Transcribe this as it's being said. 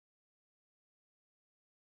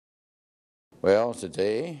Well,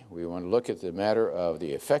 today we want to look at the matter of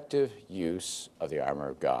the effective use of the armor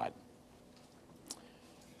of God.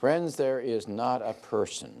 Friends, there is not a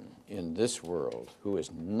person in this world who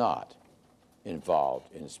is not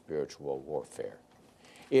involved in spiritual warfare.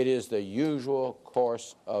 It is the usual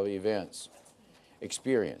course of events.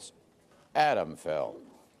 Experience. Adam fell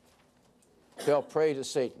prey to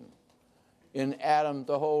Satan. In Adam,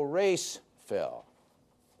 the whole race fell.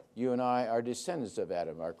 You and I are descendants of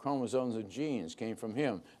Adam. Our chromosomes and genes came from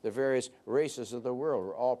him. The various races of the world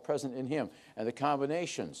were all present in him. And the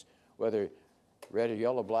combinations, whether red or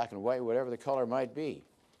yellow, black and white, whatever the color might be,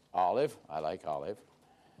 olive, I like olive,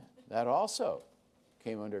 that also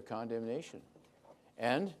came under condemnation.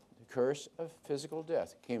 And the curse of physical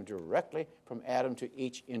death came directly from Adam to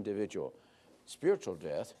each individual. Spiritual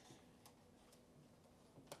death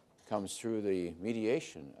comes through the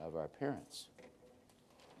mediation of our parents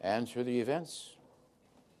and through the events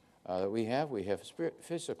that we have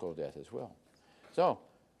physical death as well. So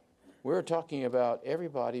we're talking about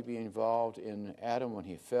everybody being involved in Adam when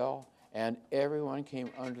he fell, and everyone came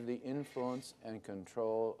under the influence and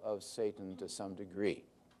control of Satan to some degree.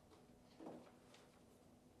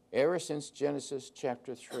 Ever since Genesis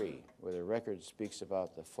chapter 3, where the record speaks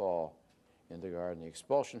about the fall in the garden, the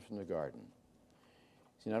expulsion from the garden.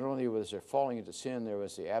 See, not only was there falling into sin, there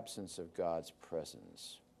was the absence of God's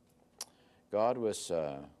presence. God was,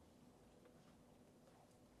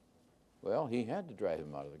 he had to drive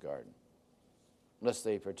them out of the garden, lest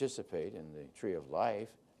they participate in the tree of life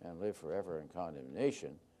and live forever in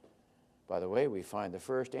condemnation. By the way, we find the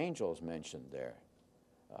first angels mentioned there,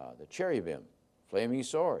 the cherubim, flaming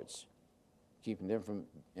swords, keeping them from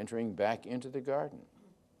entering back into the garden.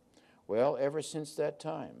 Well, ever since that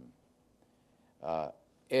time,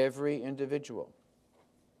 every individual,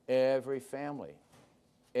 every family,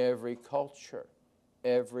 every culture,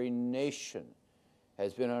 every nation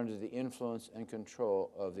has been under the influence and control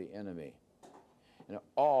of the enemy. And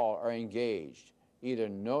all are engaged, either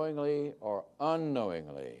knowingly or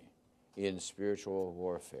unknowingly, in spiritual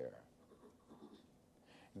warfare.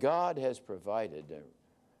 God has provided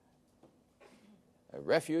a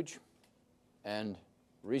refuge and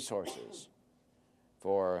resources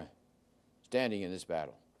for standing in this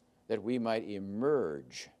battle, that we might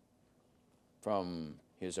emerge from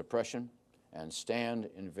his oppression and stand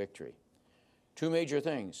in victory. Two major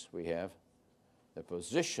things we have: the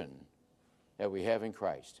position that we have in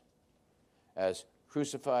Christ. As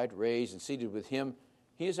crucified, raised, and seated with him,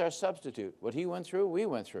 he is our substitute. What he went through, we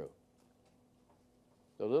went through.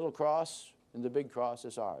 The little cross and the big cross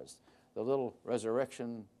is ours. The little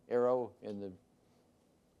resurrection arrow in the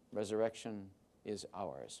resurrection is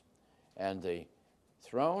ours. And the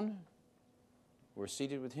throne, we're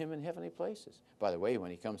seated with him in heavenly places. By the way,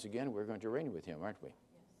 when he comes again, we're going to reign with him, aren't we? Yes.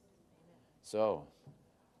 So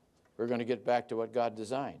we're going to get back to what God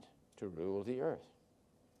designed, to rule the earth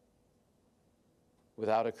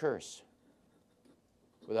without a curse,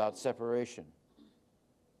 without separation,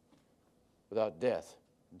 without death,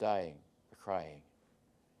 dying, or crying.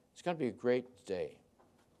 It's going to be a great day,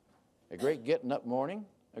 a great getting up morning,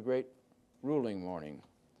 a great ruling morning.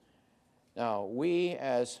 Now, we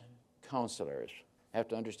as counselors have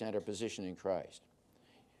to understand our position in Christ.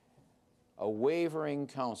 A wavering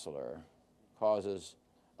counselor causes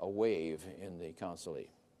a wave in the counselee.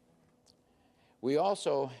 We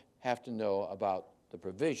also have to know about the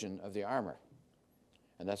provision of the armor.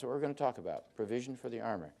 And that's what we're going to talk about, provision for the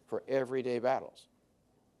armor, for everyday battles.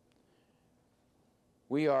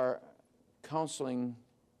 We are counseling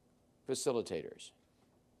facilitators.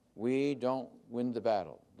 We don't win the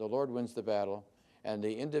battle. The Lord wins the battle, and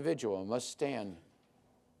the individual must stand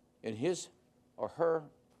in his or her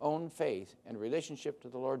own faith and relationship to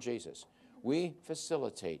the Lord Jesus. We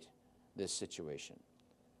facilitate this situation.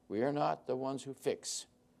 We are not the ones who fix.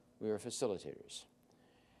 We are facilitators.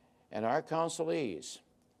 And our counselees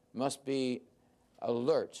must be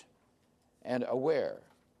alert and aware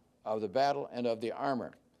of the battle and of the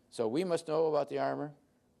armor. So we must know about the armor,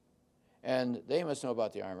 and they must know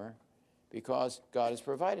about the armor, because God has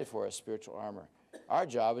provided for us spiritual armor. Our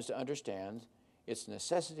job is to understand its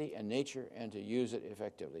necessity and nature and to use it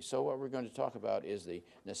effectively. So what we're going to talk about is the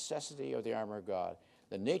necessity of the armor of God,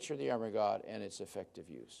 the nature of the armor of God, and its effective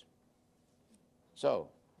use. So,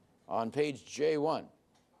 on page J1,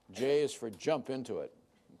 J is for jump into it.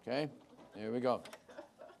 Okay? Here we go.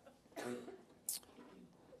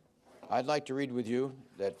 I'd like to read with you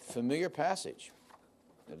that familiar passage,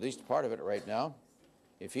 at least part of it right now,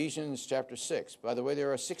 Ephesians chapter 6. By the way,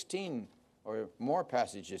 there are 16 or more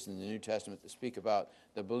passages in the New Testament that speak about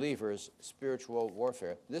the believer's spiritual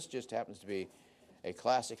warfare. This just happens to be a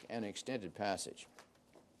classic and extended passage.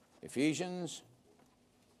 Ephesians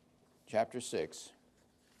chapter 6,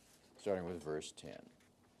 starting with verse 10.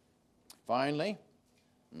 Finally,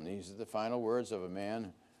 and these are the final words of a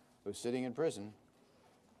man who's sitting in prison.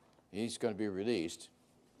 He's going to be released.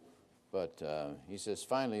 But he says,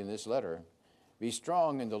 finally in this letter, be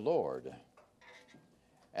strong in the Lord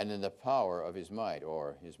and in the power of his might,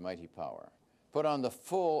 or his mighty power. Put on the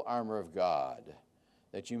full armor of God,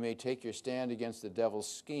 that you may take your stand against the devil's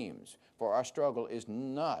schemes. For our struggle is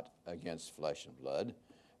not against flesh and blood,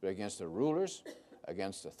 but against the rulers,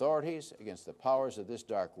 against authorities, against the powers of this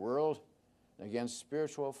dark world, and against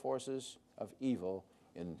spiritual forces of evil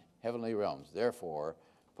in heavenly realms. Therefore,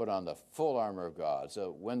 put on the full armor of God,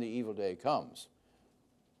 so when the evil day comes,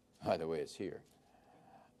 by the way, it's here,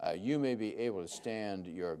 you may be able to stand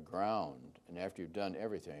your ground, and after you've done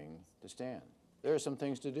everything, to stand. There are some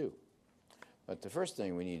things to do. But the first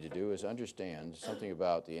thing we need to do is understand something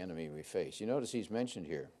about the enemy we face. You notice he's mentioned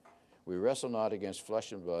here, we wrestle not against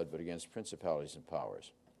flesh and blood, but against principalities and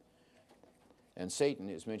powers. And Satan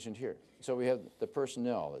is mentioned here. So we have the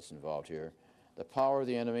personnel that's involved here, the power of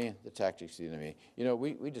the enemy, the tactics of the enemy. You know,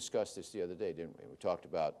 we discussed this the other day, didn't we? We talked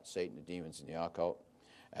about Satan, the demons, and the occult.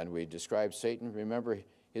 And we described Satan. Remember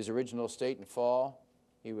his original state and fall?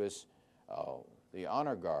 He was the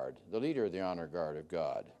honor guard, the leader of the honor guard of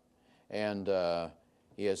God. And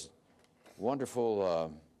he has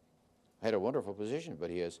had a wonderful position, but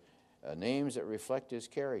he has names that reflect his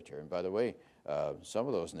character. And by the way, some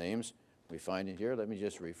of those names we find in here. Let me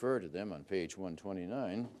just refer to them on page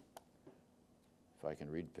 129. If I can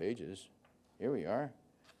read pages. Here we are.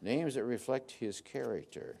 Names that reflect his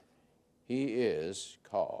character. He is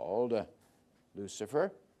called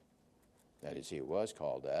Lucifer. That is, he was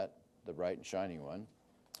called that, the bright and shining one.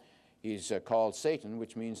 He's called Satan,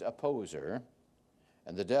 which means opposer,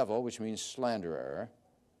 and the devil, which means slanderer.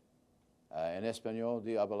 In Espanol,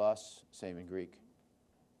 diabolos, same in Greek.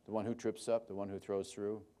 The one who trips up, the one who throws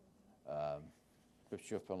through,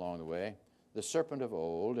 trips you up along the way. The serpent of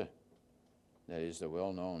old, that is the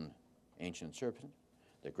well-known ancient serpent.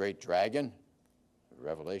 The great dragon,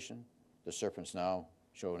 Revelation. The serpent's now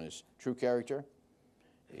shown his true character.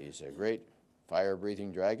 He's a great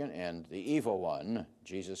fire-breathing dragon, and the evil one,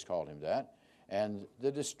 Jesus called him that, and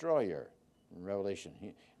the destroyer in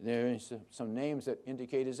Revelation. There are some names that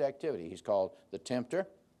indicate his activity. He's called the tempter,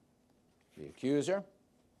 the accuser,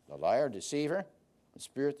 the liar, deceiver, the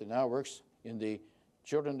spirit that now works in the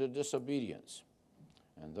children of disobedience.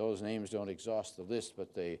 And those names don't exhaust the list,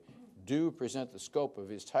 but they do present the scope of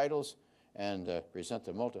his titles and present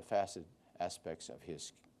the multifaceted aspects of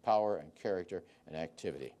his power and character and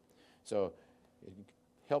activity. So it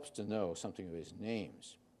helps to know something of his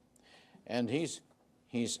names. And he's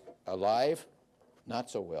alive, not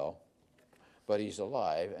so well, but he's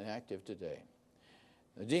alive and active today.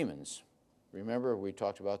 The demons, remember we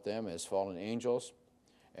talked about them as fallen angels,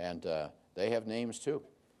 and they have names too.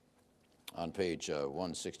 On page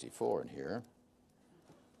 164 in here,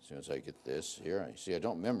 as soon as I get this here, you see I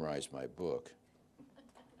don't memorize my book.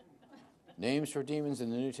 Names for demons in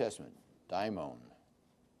the New Testament, daimon.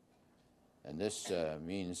 And this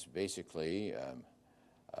means basically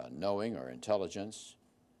knowing or intelligence.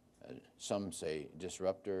 Some say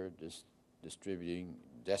disruptor, distributing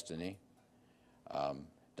destiny.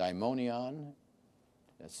 Daimonion,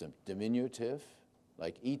 that's a diminutive,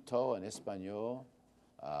 like ito in Espanol.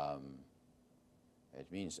 It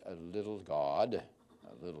means a little god,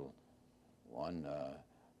 a little one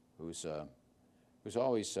who's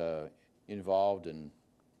always involved in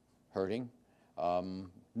hurting.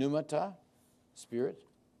 Pneumata, spirit,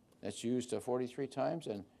 that's used 43 times,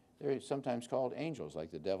 and they're sometimes called angels, like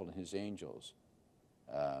the devil and his angels.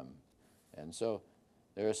 And so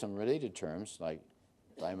there are some related terms, like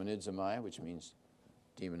daimonizomai, which means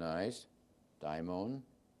demonized, daimon,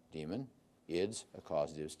 demon, ids, a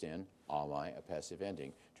causative stem, amai, a passive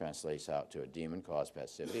ending, translates out to a demon, cause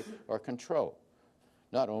passivity, or control,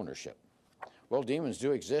 not ownership. Well, demons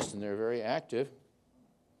do exist, and they're very active,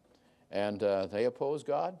 and they oppose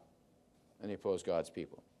God, and they oppose God's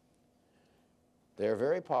people. They're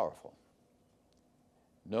very powerful.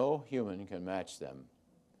 No human can match them.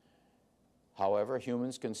 However,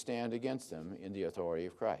 humans can stand against them in the authority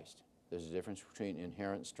of Christ. There's a difference between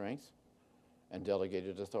inherent strength and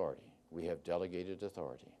delegated authority. We have delegated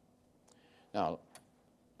authority. Now,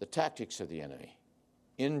 the tactics of the enemy,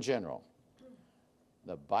 in general,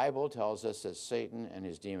 the Bible tells us that Satan and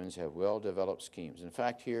his demons have well-developed schemes. In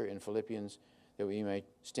fact, here in Philippians, that we may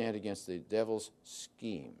stand against the devil's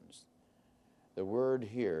schemes. The word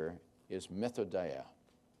here is methodia.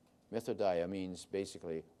 Methodia means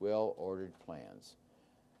basically well-ordered plans.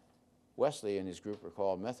 Wesley and his group were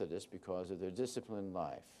called Methodists because of their disciplined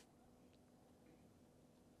life.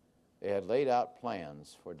 They had laid out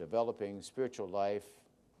plans for developing spiritual life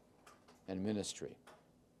and ministry.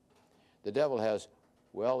 The devil has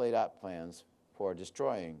well laid out plans for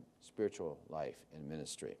destroying spiritual life and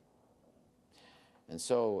ministry. And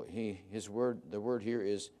so the word here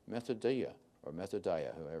is Methodia, or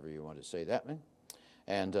Methodia, however you want to say that one.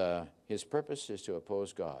 And his purpose is to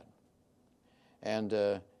oppose God.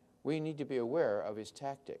 And we need to be aware of his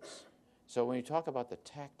tactics. So when you talk about the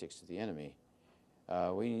tactics of the enemy,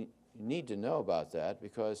 we need to know about that,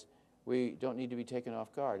 because we don't need to be taken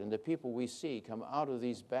off guard. And the people we see come out of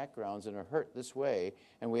these backgrounds and are hurt this way,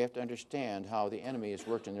 and we have to understand how the enemy has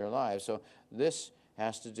worked in their lives. So this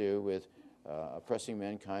has to do with oppressing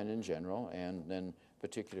mankind in general, and then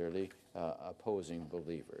particularly opposing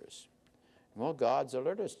believers. Well, God's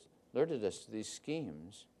alerted us to these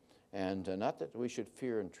schemes, and not that we should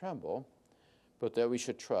fear and tremble, but that we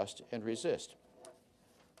should trust and resist.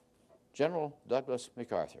 General Douglas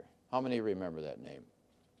MacArthur. How many remember that name?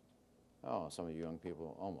 Oh, some of you young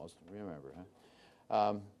people almost remember,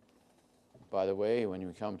 huh? By the way, when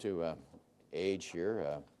we come to age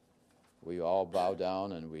here, we all bow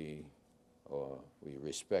down and we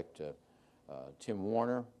respect Tim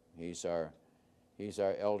Warner. He's our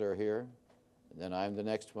elder here. And then I'm the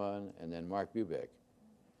next one, and then Mark Bubeck.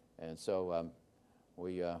 And so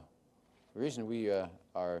the reason we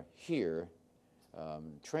are here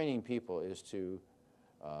training people is to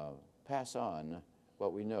pass on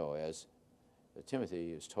what we know. As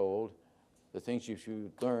Timothy is told, the things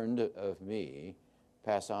you learned of me,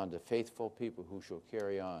 pass on to faithful people who shall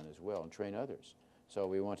carry on as well and train others. So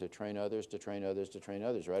we want to train others, to train others, to train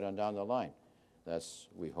others, right on down the line.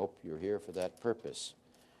 We hope you're here for that purpose.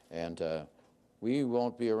 And we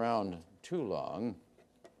won't be around too long.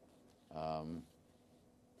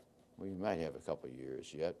 We might have a couple of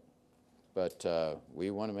years yet, but we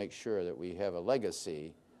want to make sure that we have a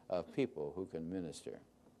legacy of people who can minister.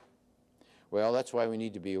 Well, that's why we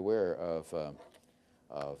need to be aware of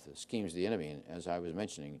the schemes of the enemy. And as I was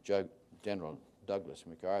mentioning, General Douglas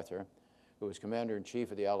MacArthur, who was Commander-in-Chief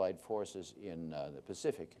of the Allied Forces in the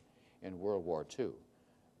Pacific in World War II,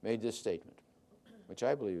 made this statement, which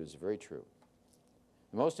I believe is very true.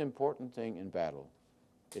 The most important thing in battle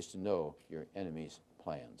is to know your enemy's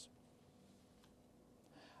plans.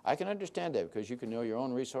 I can understand that, because you can know your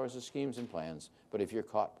own resources, schemes, and plans, but if you're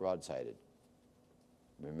caught broadsided,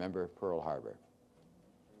 remember Pearl Harbor.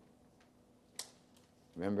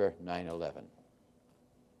 Remember 9/11.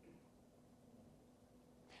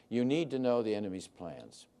 You need to know the enemy's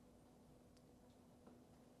plans.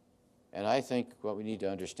 And I think what we need to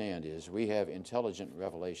understand is we have intelligent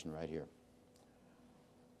revelation right here.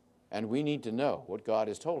 And we need to know what God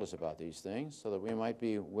has told us about these things so that we might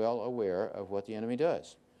be well aware of what the enemy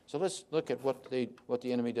does. So let's look at what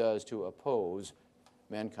the enemy does to oppose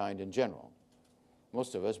mankind in general.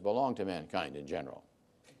 Most of us belong to mankind in general.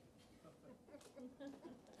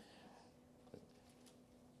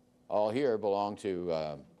 All here belong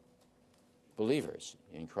to believers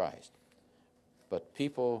in Christ. But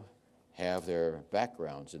people have their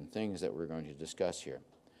backgrounds and things that we're going to discuss here.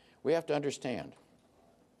 We have to understand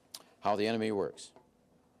how the enemy works.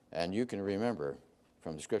 And you can remember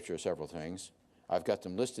from the Scripture several things. I've got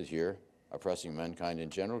them listed here: oppressing mankind in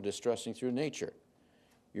general, distressing through nature.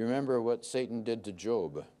 You remember what Satan did to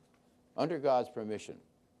Job under God's permission.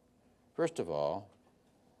 First of all,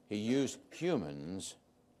 he used humans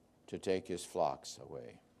to take his flocks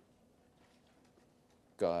away.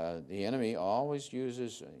 God, the enemy always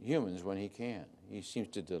uses humans when he can. He seems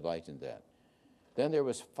to delight in that. Then there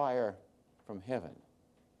was fire from heaven.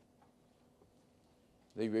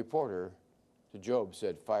 The reporter to Job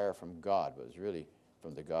said fire from God, but it was really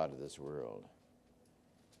from the God of this world.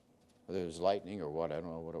 Whether it was lightning or what, I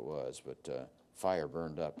don't know what it was, but fire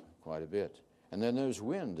burned up quite a bit. And then there's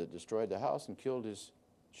wind that destroyed the house and killed his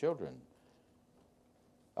children.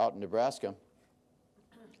 Out in Nebraska,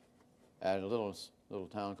 at a little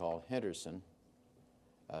town called Henderson,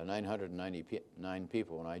 999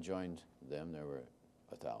 people. When I joined them, there were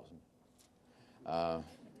 1,000.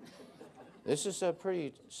 This is a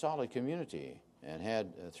pretty solid community and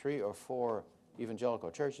had 3 or 4 evangelical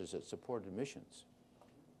churches that supported missions.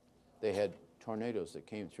 They had tornadoes that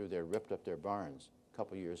came through there, ripped up their barns a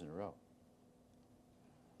couple years in a row.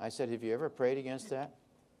 I said, have you ever prayed against that?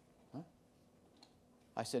 Huh?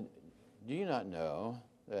 I said, do you not know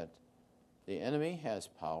that the enemy has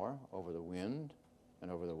power over the wind and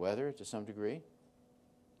over the weather to some degree?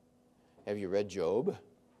 Have you read Job?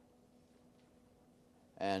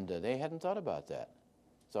 And they hadn't thought about that.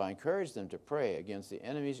 So I encouraged them to pray against the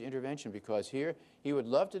enemy's intervention, because here he would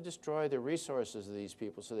love to destroy the resources of these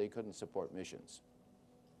people so they couldn't support missions.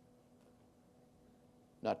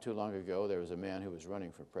 Not too long ago, there was a man who was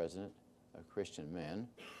running for president, a Christian man.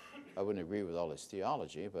 I wouldn't agree with all his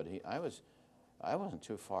theology, but I wasn't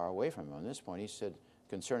too far away from him on this point. He said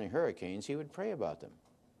concerning hurricanes, he would pray about them.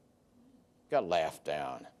 Got laughed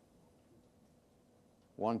down.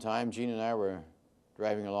 One time, Gene and I were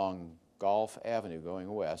driving along Gulf Avenue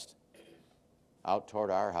going west, out toward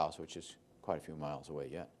our house, which is quite a few miles away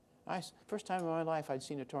yet. First time in my life I'd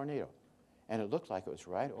seen a tornado, and it looked like it was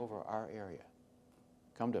right over our area.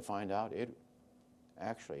 Come to find out, it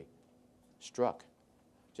actually struck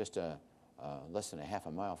just less than a half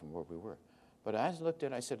a mile from where we were. But as I looked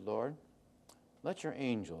at it, I said, Lord, let your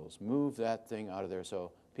angels move that thing out of there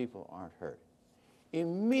so people aren't hurt.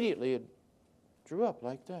 Immediately it drew up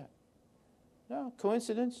like that. No,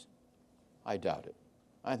 coincidence? I doubt it.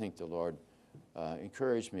 I think the Lord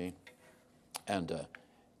encouraged me, and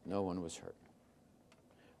no one was hurt.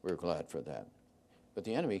 We're glad for that. But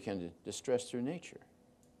the enemy can distress through nature.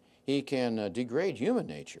 He can degrade human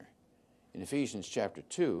nature. In Ephesians chapter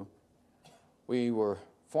 2, we were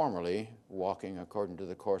formerly walking according to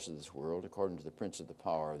the course of this world, according to the prince of the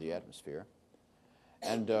power of the atmosphere,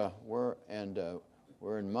 and were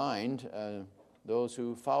in mind those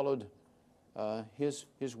who followed his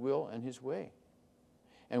will and his way,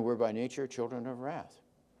 and were by nature children of wrath.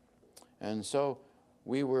 And so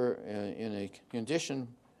we were in a condition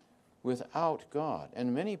without God.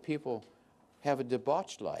 And many people have a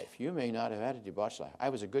debauched life. You may not have had a debauched life. I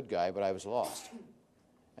was a good guy, but I was lost.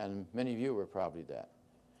 And many of you were probably that.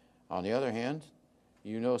 On the other hand,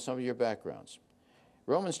 you know some of your backgrounds.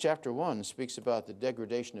 Romans chapter 1 speaks about the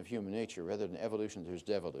degradation of human nature. Rather than evolution, there's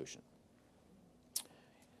devolution.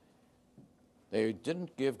 They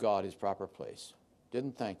didn't give God his proper place,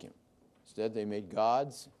 didn't thank him. Instead, they made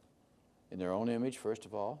gods in their own image, first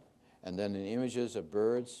of all, and then in images of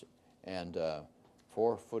birds and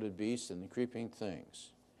four-footed beasts and creeping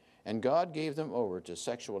things. And God gave them over to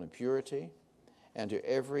sexual impurity and to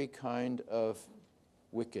every kind of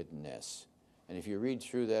wickedness. And if you read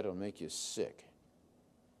through that, it'll make you sick.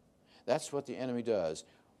 That's what the enemy does.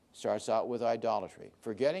 Starts out with idolatry,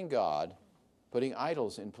 forgetting God, putting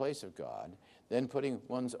idols in place of God, then putting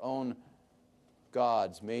one's own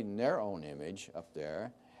gods made in their own image up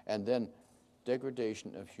there, and then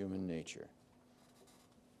degradation of human nature.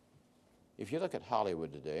 If you look at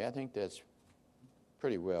Hollywood today, I think that's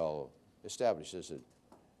pretty well established as a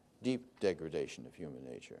deep degradation of human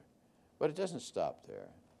nature. But it doesn't stop there.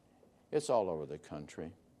 It's all over the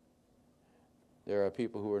country. There are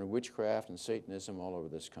people who are in witchcraft and Satanism all over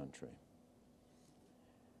this country.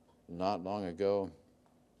 Not long ago,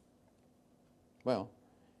 well,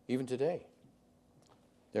 even today,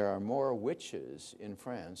 there are more witches in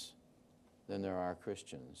France than there are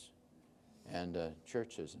Christians and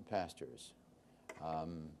churches and pastors.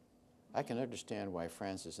 I can understand why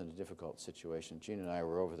France is in a difficult situation. Gene and I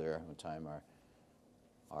were over there one time.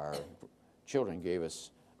 Our children gave us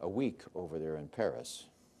a week over there in Paris.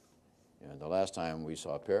 And the last time we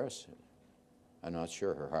saw Paris, I'm not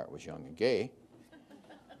sure her heart was young and gay.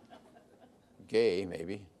 Gay,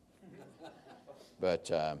 maybe.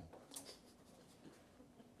 But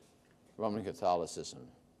Roman Catholicism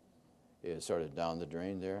is sort of down the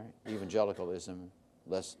drain there. Evangelicalism,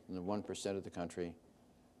 less than 1% of the country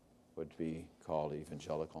would be called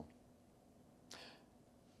evangelical.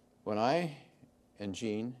 When I and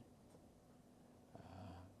Gene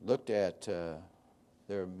looked at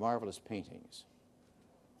their marvelous paintings,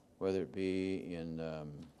 whether it be in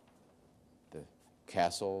the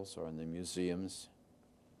castles or in the museums,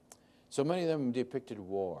 so many of them depicted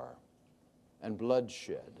war and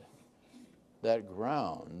bloodshed. That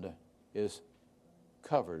ground is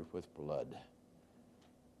covered with blood,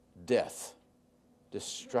 death,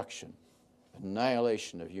 destruction,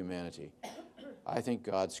 annihilation of humanity. I think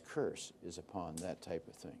God's curse is upon that type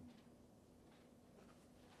of thing.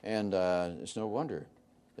 And it's no wonder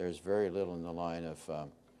there's very little in the line of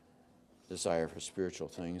desire for spiritual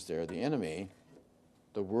things there. The enemy,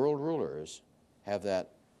 the world rulers, have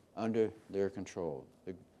that under their control.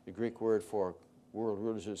 The Greek word for world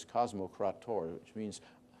rulers is kosmokrator, which means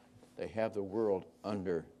they have the world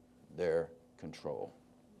under their control.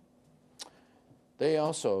 They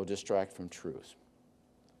also distract from truth.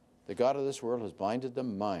 The God of this world has blinded the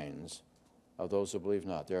minds of those who believe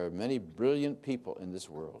not. There are many brilliant people in this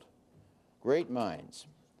world, great minds.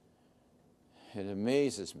 It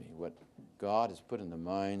amazes me what God has put in the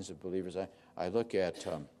minds of believers. I look at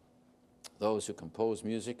those who compose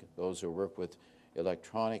music, those who work with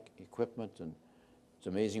electronic equipment, and it's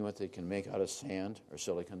amazing what they can make out of sand or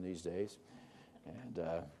silicon these days. And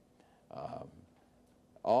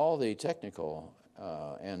all the technical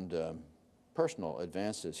and personal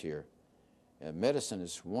advances here. Medicine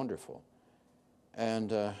is wonderful.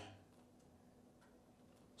 And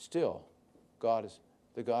still,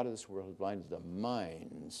 the God of this world has blinded the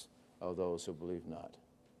minds of those who believe not.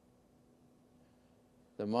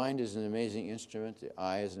 The mind is an amazing instrument. The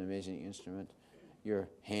eye is an amazing instrument. Your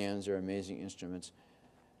hands are amazing instruments.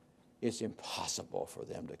 It's impossible for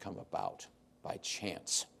them to come about by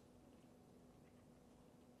chance.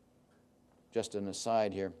 Just an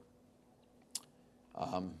aside here,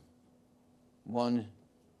 one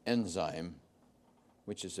enzyme,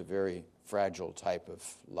 which is a very fragile type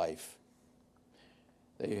of life,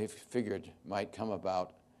 they figured might come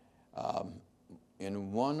about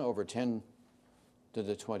in 1/10 to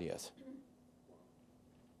the 20th.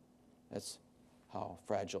 That's how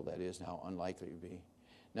fragile that is and how unlikely it would be.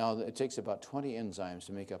 Now, it takes about 20 enzymes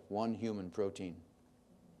to make up one human protein.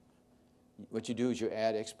 What you do is you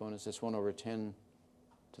add exponents. That's 1/10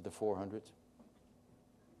 to the 400th,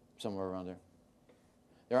 somewhere around there.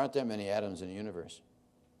 There aren't that many atoms in the universe.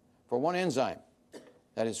 For one enzyme,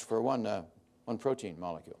 that is for one protein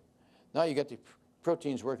molecule. Now you get the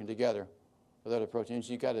proteins working together with other proteins.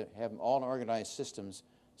 You've got to have them all in organized systems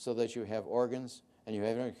so that you have organs, and you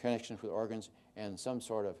have interconnections with organs and some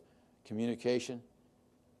sort of communication.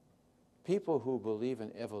 People who believe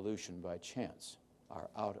in evolution by chance are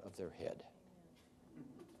out of their head.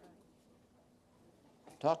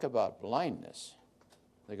 Talk about blindness.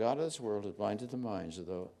 The God of this world has blinded the minds of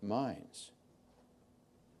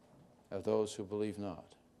those who believe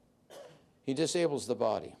not. He disables the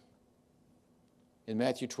body. In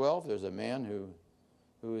Matthew 12, there's a man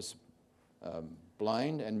who is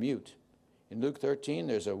blind and mute. In Luke 13,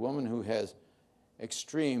 there's a woman who has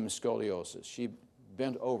extreme scoliosis. She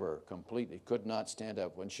bent over completely, could not stand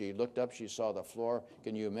up. When she looked up, she saw the floor.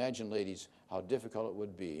 Can you imagine, ladies, how difficult it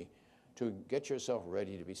would be to get yourself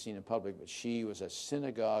ready to be seen in public? But she was a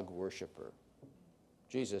synagogue worshiper.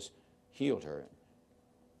 Jesus healed her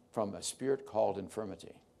from a spirit called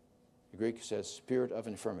infirmity. The Greek says spirit of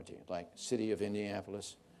infirmity, like city of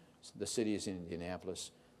Indianapolis. The city is in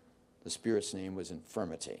Indianapolis. The spirit's name was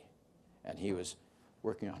infirmity, and he was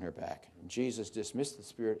working on her back. And Jesus dismissed the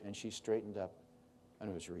spirit, and she straightened up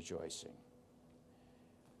and was rejoicing.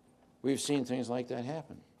 We've seen things like that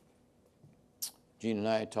happen. Jean and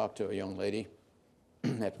I talked to a young lady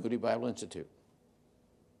at Moody Bible Institute.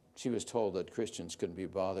 She was told that Christians couldn't be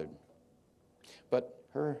bothered. But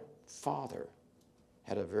her father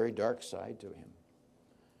had a very dark side to him.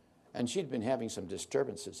 And she'd been having some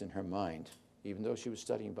disturbances in her mind, even though she was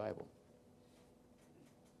studying Bible.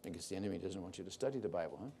 I guess the enemy doesn't want you to study the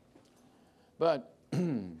Bible, huh? But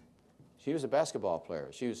she was a basketball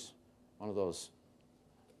player. She was one of those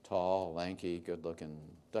tall, lanky, good-looking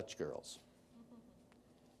Dutch girls.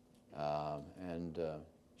 And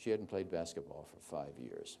she hadn't played basketball for 5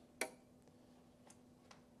 years.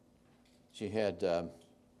 She had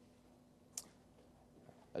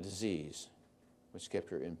a disease which kept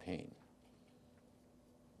her in pain.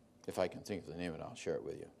 If I can think of the name of it, I'll share it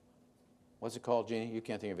with you. What's it called, Jeannie? You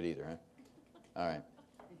can't think of it either, huh? All right.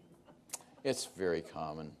 It's very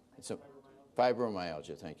common. It's a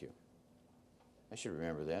fibromyalgia, thank you. I should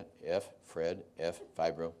remember that. Fred,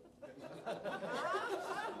 fibro.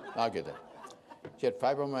 I'll get that. She had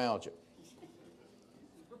fibromyalgia.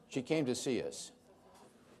 She came to see us.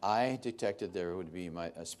 I detected there would be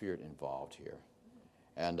a spirit involved here.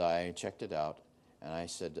 And I checked it out, and I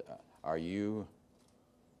said, are you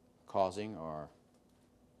causing or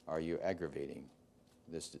are you aggravating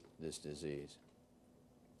this disease?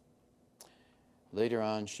 Later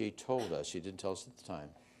on, she told us, she didn't tell us at the time,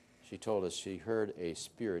 she told us she heard a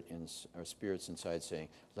spirit or spirits inside saying,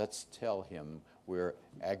 let's tell him we're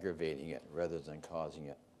aggravating it rather than causing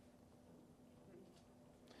it.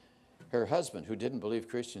 Her husband, who didn't believe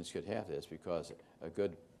Christians could have this because a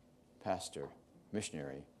good pastor,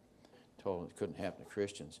 missionary, told him it couldn't happen to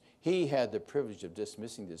Christians, he had the privilege of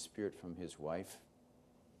dismissing this spirit from his wife.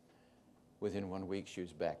 Within 1 week, she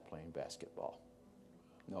was back playing basketball.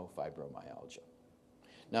 No fibromyalgia.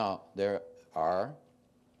 Now, there are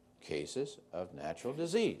cases of natural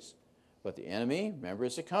disease, but the enemy, remember,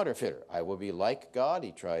 is a counterfeiter. I will be like God.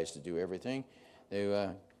 He tries to do everything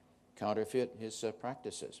to counterfeit his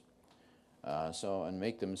practices. And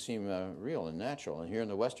make them seem real and natural. And here in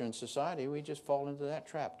the Western society, we just fall into that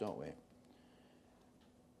trap, don't we?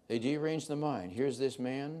 They derange the mind. Here's this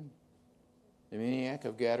man, the maniac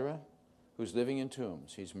of Gadara, who's living in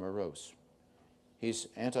tombs. He's morose. He's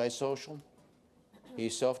antisocial.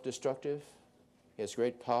 He's self-destructive. He has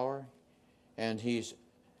great power, and he's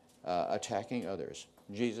attacking others.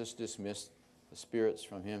 Jesus dismissed the spirits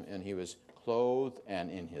from him, and he was clothed and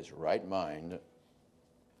in his right mind,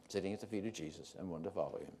 sitting at the feet of Jesus and wanted to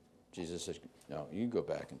follow him. Jesus said, no, you go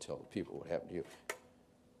back and tell the people what happened to you.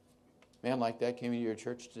 Man like that came into your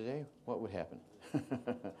church today, what would happen?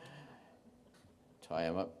 Tie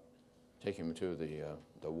him up, take him to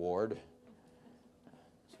the ward,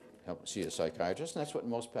 help see a psychiatrist, and that's what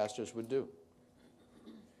most pastors would do.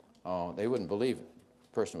 Oh, they wouldn't believe it.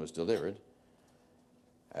 The person was delivered,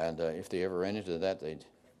 and if they ever ran into that, they'd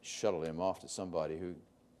shuttle him off to somebody who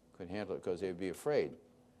could handle it because they would be afraid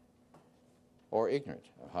or ignorant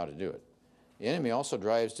of how to do it. The enemy also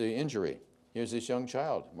drives to injury. Here's this young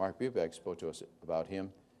child. Mark Bubeck spoke to us about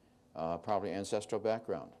him, probably ancestral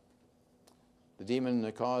background. The demon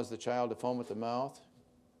that caused the child to foam at the mouth,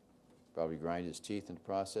 probably grind his teeth in the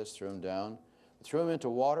process, threw him down, threw him into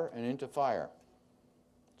water and into fire.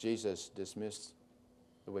 Jesus dismissed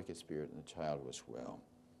the wicked spirit, and the child was well.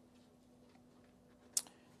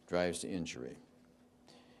 Drives to injury.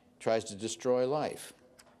 Tries to destroy life.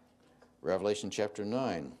 Revelation chapter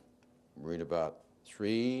 9, we read about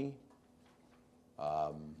 3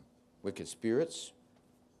 wicked spirits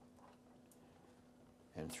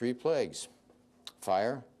and 3 plagues.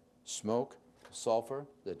 Fire, smoke, sulfur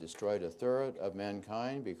that destroyed 1/3 of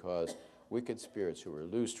mankind because wicked spirits who were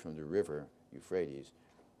loosed from the river Euphrates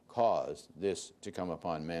caused this to come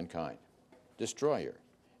upon mankind. Destroyer.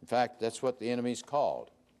 In fact, that's what the enemy's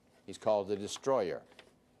called. He's called the destroyer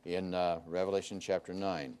in Revelation chapter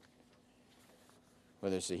 9.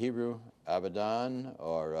 Whether it's the Hebrew Abaddon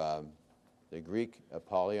or the Greek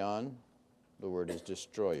Apollyon, the word is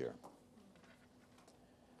destroyer.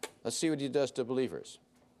 Let's see what he does to believers.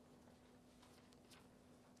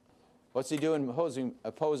 What's he doing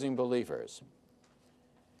opposing believers?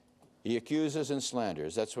 He accuses and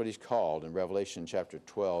slanders. That's what he's called in Revelation chapter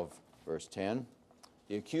 12, verse 10.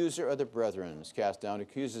 The accuser of the brethren is cast down,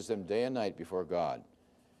 accuses them day and night before God.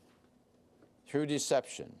 Through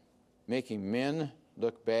deception, making men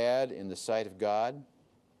look bad in the sight of God,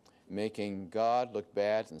 making God look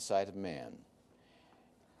bad in the sight of man.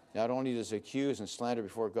 Not only does he accuse and slander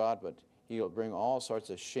before God, but he'll bring all sorts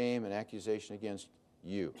of shame and accusation against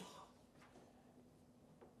you.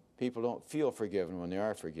 People don't feel forgiven when they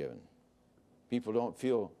are forgiven. People don't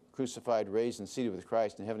feel crucified, raised, and seated with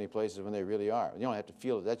Christ in heavenly places when they really are. You don't have to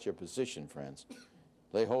feel it. That's your position, friends.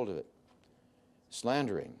 Lay hold of it.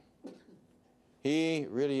 Slandering. He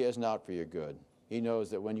really isn't out for your good. He knows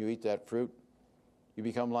that when you eat that fruit, you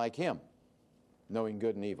become like him, knowing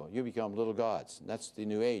good and evil. You become little gods. That's the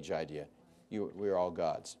New Age idea. We're all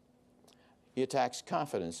gods. He attacks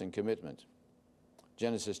confidence and commitment.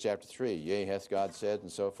 Genesis chapter 3, yea, hath God said,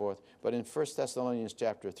 and so forth. But in 1 Thessalonians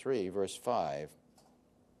chapter 3, verse 5,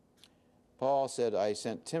 Paul said, I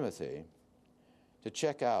sent Timothy to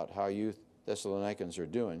check out how you Thessalonians are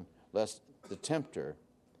doing, lest the tempter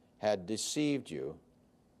had deceived you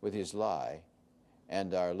with his lie,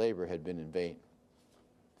 and our labor had been in vain.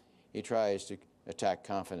 He tries to attack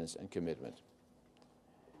confidence and commitment.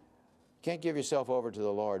 You can't give yourself over to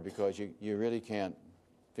the Lord because you really can't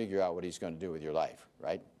figure out what he's going to do with your life,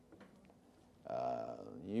 right?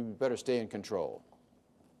 You better stay in control.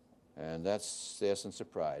 And that's the essence of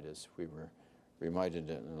pride, as we were reminded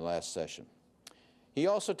in the last session. He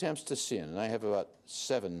also tempts to sin, and I have about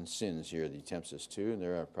 7 sins here that he tempts us to, and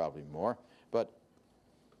there are probably more, but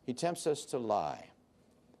he tempts us to lie.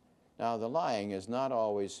 Now, the lying is not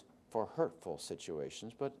always for hurtful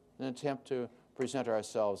situations, but an attempt to present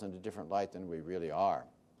ourselves in a different light than we really are.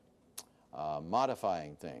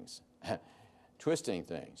 Modifying things, twisting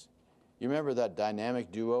things. You remember that dynamic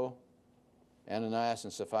duo, Ananias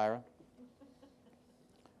and Sapphira?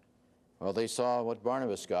 Well, they saw what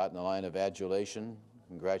Barnabas got in the line of adulation,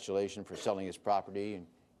 congratulation for selling his property and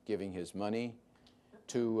giving his money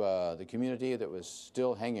to the community that was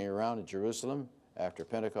still hanging around in Jerusalem after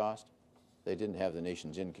Pentecost. They didn't have the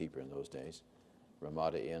nation's innkeeper in those days,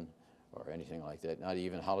 Ramada Inn or anything like that, not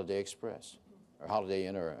even Holiday Express or Holiday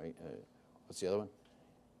Inn or what's the other one?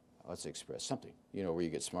 What's Express? Something, you know, where you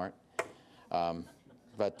get smart. So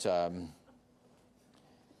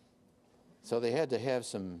they had to have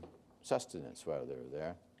some sustenance while they were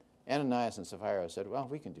there. Ananias and Sapphira said, well,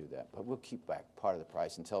 we can do that, but we'll keep back part of the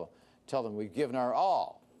price and tell them we've given our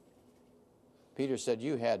all. Peter said,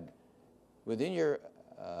 you had within your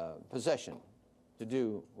possession to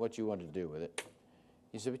do what you wanted to do with it.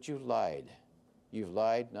 He said, but you lied. You've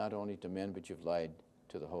lied not only to men, but you've lied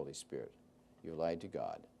to the Holy Spirit. You've lied to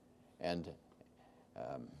God. And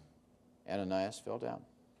Ananias fell down,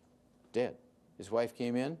 dead. His wife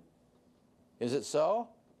came in. Is it so?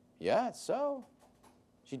 Yeah, it's so.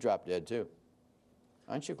 She dropped dead too.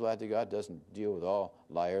 Aren't you glad that God doesn't deal with all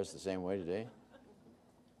liars the same way today?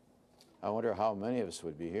 I wonder how many of us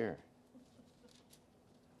would be here.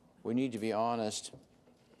 We need to be honest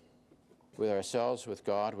with ourselves, with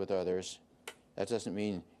God, with others. That doesn't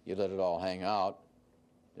mean you let it all hang out.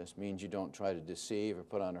 It just means you don't try to deceive or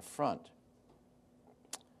put on a front.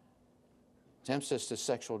 Tempts us to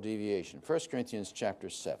sexual deviation. 1 Corinthians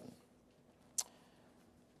chapter 7.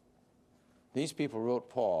 These people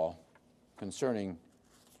wrote Paul concerning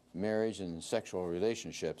marriage and sexual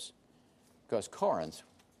relationships because Corinth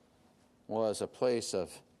was a place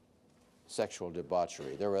of sexual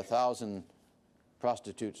debauchery. There were 1,000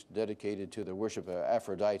 prostitutes dedicated to the worship of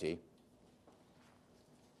Aphrodite.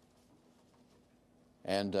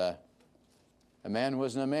 And a man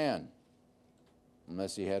wasn't a man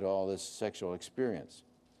unless he had all this sexual experience.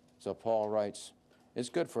 So Paul writes, it's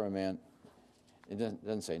good for a man. It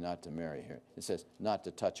doesn't say not to marry here. It says not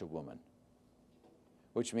to touch a woman,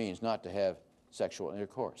 which means not to have sexual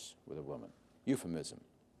intercourse with a woman. Euphemism.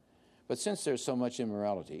 But since there's so much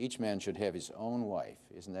immorality, each man should have his own wife.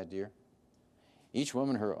 Isn't that dear? Each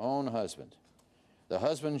woman her own husband. The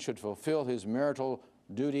husband should fulfill his marital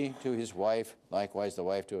duty to his wife, likewise the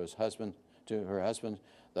wife to his husband, to her husband.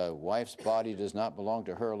 The wife's body does not belong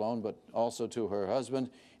to her alone, but also to her husband.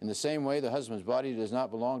 In the same way, the husband's body does not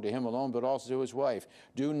belong to him alone, but also to his wife.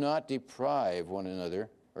 Do not deprive one another,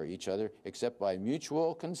 or each other, except by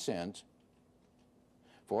mutual consent,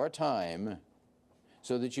 for a time,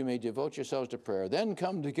 so that you may devote yourselves to prayer. Then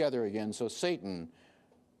come together again, so Satan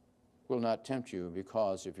will not tempt you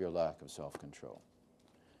because of your lack of self-control.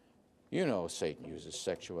 You know Satan uses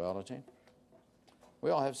sexuality.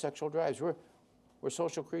 We all have sexual drives. We're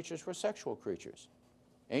social creatures. We're sexual creatures.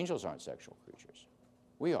 Angels aren't sexual creatures.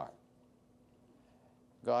 We are.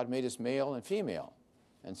 God made us male and female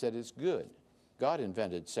and said it's good. God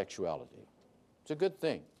invented sexuality. It's a good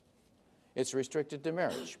thing. It's restricted to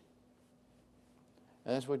marriage.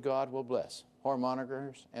 And that's what God will bless.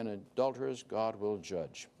 Whoremongers and adulterers, God will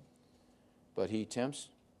judge. But he tempts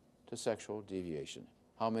to sexual deviation.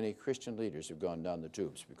 How many Christian leaders have gone down the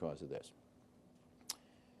tubes because of this?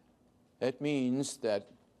 It means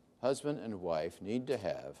that husband and wife need to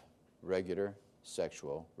have regular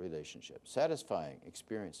sexual relationships, satisfying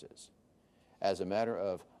experiences, as a matter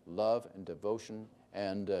of love and devotion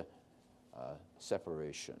and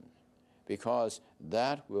separation, because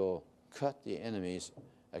that will cut the enemy's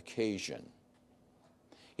occasion.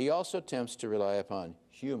 He also attempts to rely upon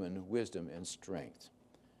human wisdom and strength.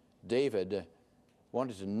 David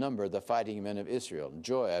wanted to number the fighting men of Israel.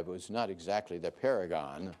 Joab was not exactly the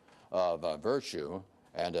paragon of virtue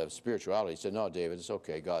and of spirituality. He said, no, David, it's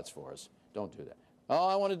okay, God's for us. Don't do that. Oh,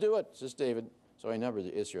 I want to do it, says David. So he numbered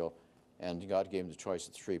Israel, and God gave him the choice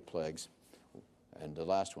of 3 plagues. And the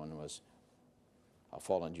last one was, I'll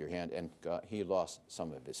fall into your hand. And he lost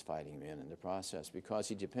some of his fighting men in the process because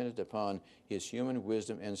he depended upon his human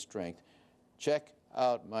wisdom and strength. Check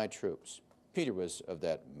out my troops. Peter was of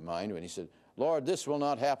that mind when he said, Lord, this will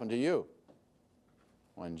not happen to you.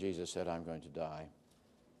 When Jesus said, I'm going to die.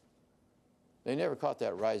 They never caught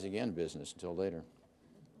that rise again business until later.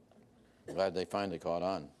 I'm glad they finally caught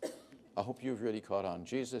on. I hope you've really caught on.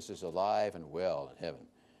 Jesus is alive and well in heaven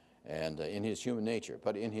and in his human nature,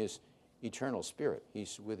 but in his eternal spirit,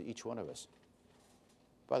 he's with each one of us.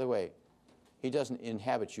 By the way, he doesn't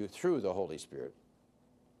inhabit you through the Holy Spirit.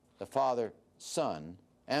 The Father, Son,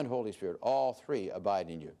 and Holy Spirit, all 3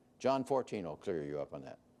 abide in you. John 14 will clear you up on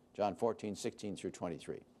that. John 14, 16 through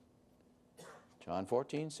 23. John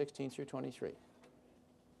 14, 16 through 23.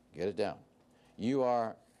 Get it down. You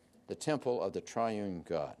are the temple of the triune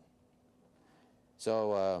God.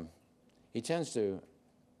 So he tends to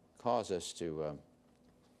cause us to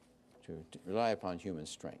rely upon human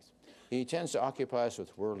strength. He tends to occupy us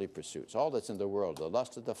with worldly pursuits, all that's in the world, the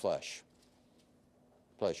lust of the flesh,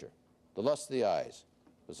 pleasure, the lust of the eyes,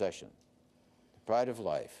 possession, the pride of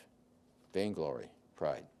life, vainglory,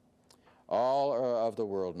 pride. All are of the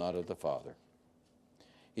world, not of the Father.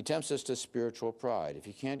 He tempts us to spiritual pride. If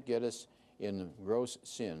he can't get us in gross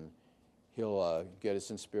sin, he'll get us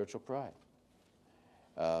in spiritual pride.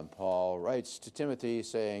 Paul writes to Timothy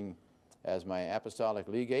saying, as my apostolic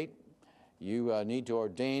legate, you need to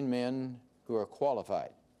ordain men who are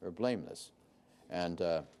qualified or blameless. And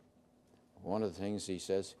one of the things he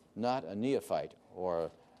says, not a neophyte or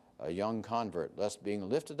a young convert, lest being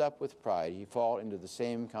lifted up with pride, he fall into the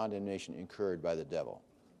same condemnation incurred by the devil.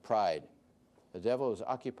 Pride. The devil is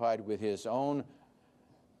occupied with his own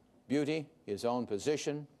beauty, his own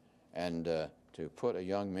position, and to put a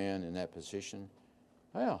young man in that position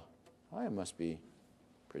Well, I must be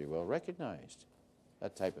pretty well recognized,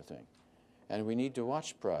 that type of thing. And we need to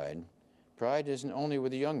watch pride. Pride isn't only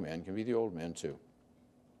with the young men, it can be the old men too.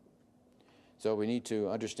 So we need to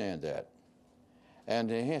understand that. And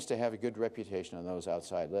he has to have a good reputation on those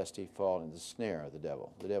outside, lest he fall in the snare of the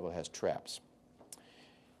devil. The devil has traps.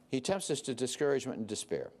 He tempts us to discouragement and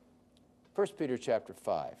despair. 1 Peter chapter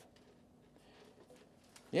 5.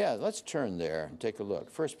 Yeah, let's turn there and take a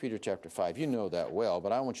look. 1 Peter chapter 5. You know that well,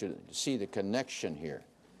 but I want you to see the connection here.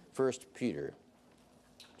 1 Peter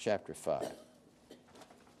chapter 5.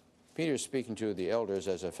 Peter's speaking to the elders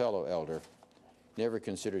as a fellow elder. Never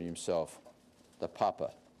considered himself the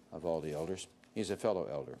papa of all the elders. He's a fellow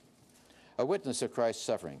elder. A witness of Christ's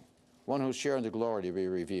suffering, one whose share in the glory to be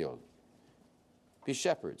revealed. Be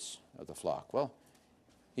shepherds of the flock. Well,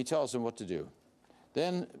 he tells them what to do.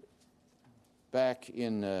 Then, back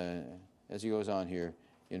in, as he goes on here,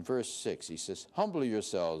 in verse 6, he says, "Humble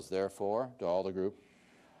yourselves, therefore," to all the group,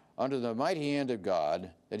 "under the mighty hand of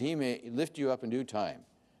God, that he may lift you up in due time."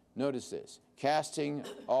 Notice this, casting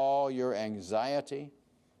all your anxiety,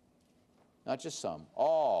 not just some,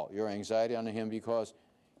 all your anxiety on him, because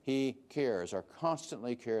he cares, or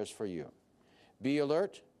constantly cares for you. Be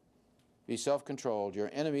alert, be self-controlled. Your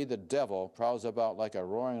enemy, the devil, prowls about like a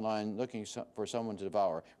roaring lion looking for someone to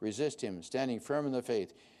devour. Resist him, standing firm in the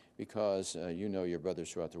faith, because you know your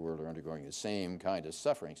brothers throughout the world are undergoing the same kind of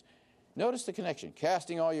sufferings. Notice the connection.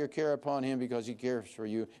 Casting all your care upon him because he cares for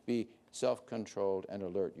you. Be self-controlled and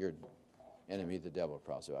alert. Your enemy, the devil,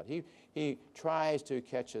 prowls about. He tries to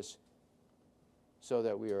catch us so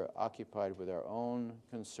that we are occupied with our own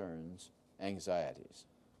concerns, anxieties.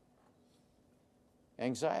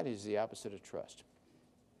 Anxiety is the opposite of trust.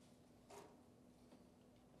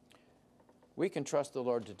 We can trust the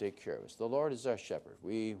Lord to take care of us. The Lord is our shepherd.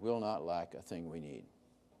 We will not lack a thing we need.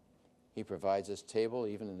 He provides us table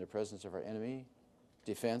even in the presence of our enemy,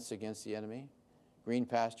 defense against the enemy, green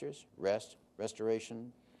pastures, rest,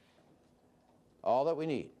 restoration, all that we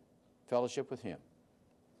need, fellowship with him.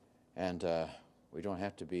 And we don't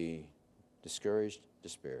have to be discouraged,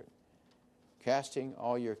 despaired. Casting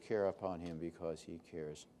all your care upon him because he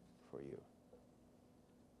cares for you.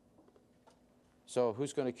 So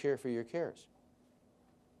who's going to care for your cares?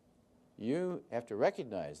 You have to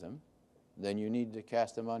recognize them, then you need to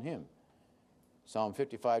cast them on him. Psalm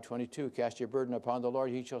 55:22, "Cast your burden upon the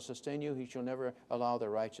Lord, he shall sustain you, he shall never allow the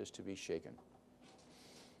righteous to be shaken."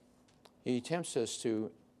 He tempts us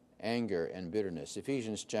to anger and bitterness.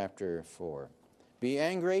 Ephesians chapter 4. Be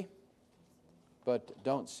angry, but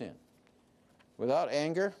don't sin. Without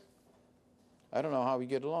anger, I don't know how we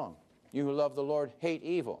get along. You who love the Lord, hate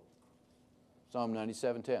evil. Psalm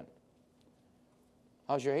 97:10.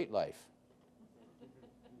 How's your hate life?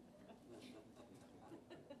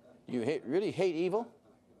 You really hate evil?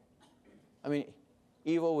 I mean,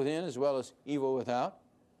 evil within as well as evil without.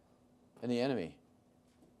 And the enemy.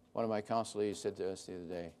 One of my counselees said to us the other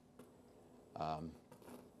day,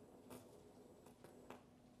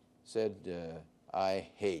 I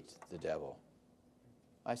hate the devil.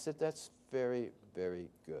 I said, that's very, very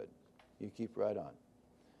good. You keep right on.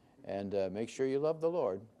 And make sure you love the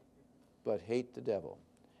Lord, but hate the devil.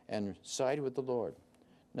 And side with the Lord.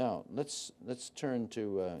 Now, let's turn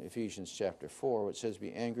to Ephesians chapter 4, which says,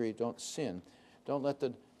 be angry, don't sin. Don't let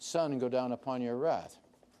the sun go down upon your wrath.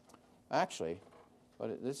 Actually,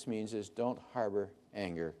 what this means is don't harbor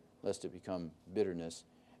anger, lest it become bitterness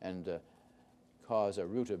and cause a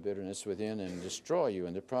root of bitterness within and destroy you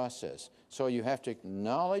in the process. So you have to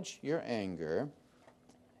acknowledge your anger,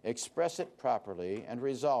 express it properly, and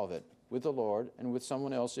resolve it with the Lord and with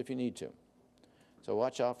someone else if you need to. So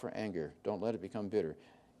watch out for anger. Don't let it become bitter.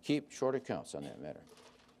 Keep short accounts on that matter.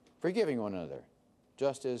 Forgiving one another,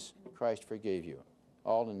 just as Christ forgave you.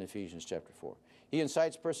 All in Ephesians chapter 4. He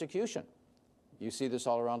incites persecution. You see this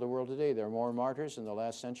all around the world today. There are more martyrs in the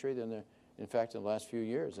last century than there, in fact, in the last few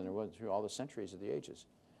years than there was through all the centuries of the ages.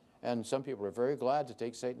 And some people are very glad to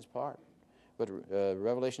take Satan's part. But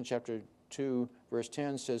Revelation chapter 2, verse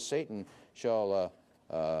 10 says, Satan shall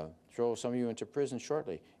throw some of you into prison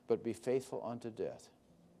shortly, but be faithful unto death.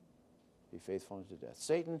 Be faithful unto death.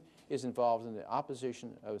 Satan is involved in the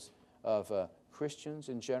opposition of Christians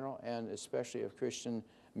in general and especially of Christian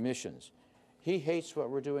missions. He hates what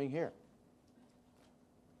we're doing here.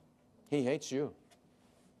 He hates you.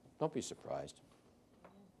 Don't be surprised.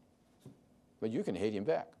 But you can hate him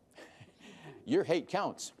back. Your hate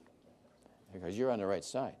counts because you're on the right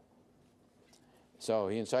side. So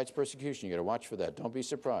he incites persecution. You've got to watch for that. Don't be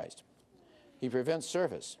surprised. He prevents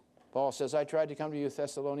service. Paul says, I tried to come to you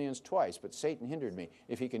Thessalonians twice, but Satan hindered me.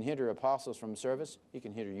 If he can hinder apostles from service, he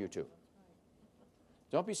can hinder you too.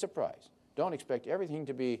 Don't be surprised. Don't expect everything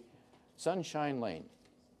to be sunshine lane.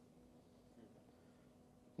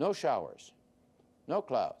 No showers, no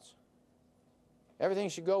clouds. Everything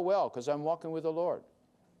should go well because I'm walking with the Lord.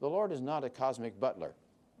 The Lord is not a cosmic butler.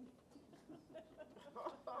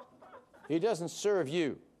 He doesn't serve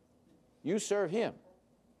you. You serve him.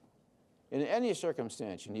 In any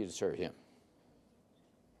circumstance, you need to serve him.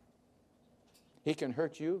 He can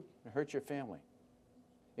hurt you and hurt your family.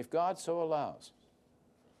 If God so allows,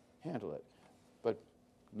 handle it. But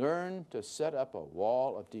learn to set up a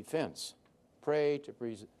wall of defense. Pray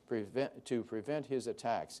to prevent his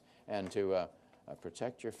attacks and to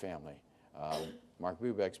protect your family. Mark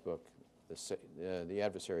Bubeck's book, The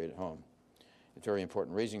Adversary at Home. It's very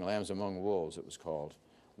important. Raising Lambs Among Wolves, it was called.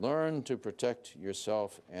 Learn to protect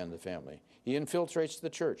yourself and the family. He infiltrates the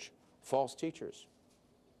church. False teachers.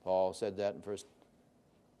 Paul said that in 1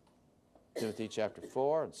 Timothy chapter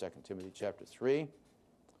 4 and 2 Timothy chapter 3.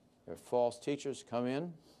 There are false teachers come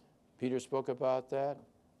in. Peter spoke about that.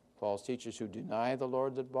 False teachers who deny the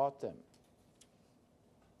Lord that bought them.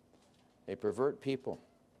 They pervert people.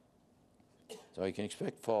 So you can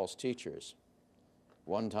expect false teachers.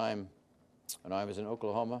 One time when I was in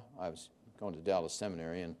Oklahoma, I was going to Dallas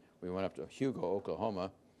Seminary, and we went up to Hugo,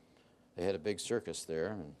 Oklahoma. They had a big circus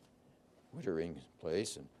there, and wintering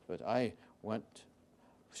place. But I went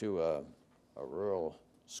to a rural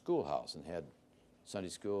schoolhouse and had Sunday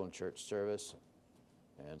school and church service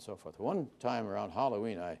and so forth. One time around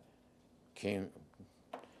Halloween, I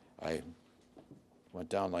went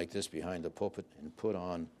down like this behind the pulpit and put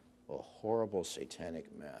on a horrible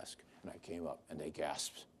satanic mask. And I came up, and they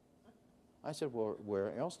gasped. I said, well,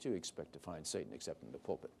 where else do you expect to find Satan except in the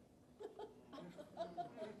pulpit?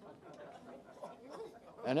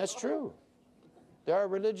 And that's true. There are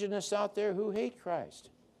religionists out there who hate Christ.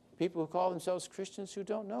 People who call themselves Christians who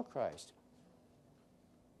don't know Christ,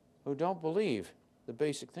 who don't believe the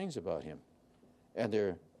basic things about him. And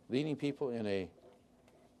they're leading people in a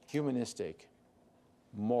humanistic,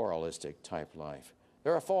 moralistic type life.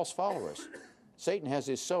 There are false followers. Satan has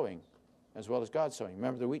his sowing as well as God's sowing.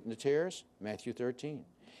 Remember the wheat and the tares? Matthew 13.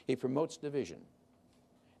 He promotes division.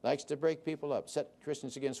 Likes to break people up, set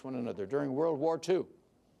Christians against one another. During World War II,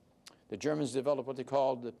 the Germans developed what they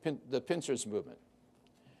called the Pinzers movement.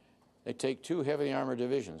 They take two heavily armored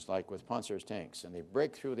divisions, like with Panzer's tanks, and they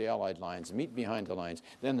break through the Allied lines, meet behind the lines.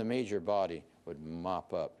 Then the major body would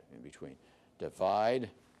mop up in between. Divide,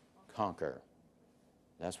 conquer.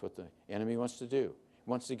 That's what the enemy wants to do. He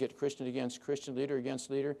wants to get Christian against Christian, leader against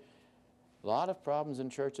leader. A lot of problems in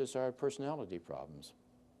churches are personality problems,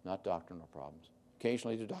 not doctrinal problems.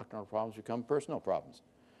 Occasionally the doctrinal problems become personal problems.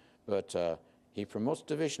 But he promotes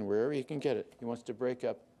division wherever he can get it. He wants to break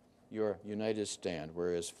up your united stand,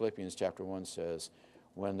 whereas Philippians chapter 1 says,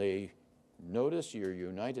 when they notice your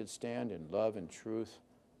united stand in love and truth,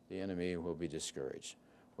 the enemy will be discouraged.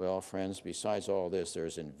 Well, friends, besides all this,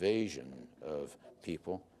 there's invasion of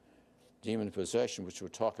people. Demon possession, which we'll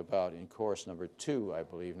talk about in course number 2, I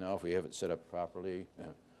believe now, if we have it set up properly.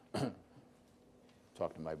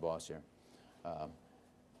 Talk to my boss here.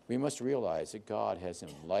 We must realize that God has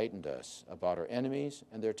enlightened us about our enemies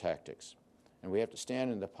and their tactics. And we have to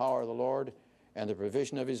stand in the power of the Lord and the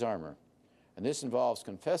provision of his armor. And this involves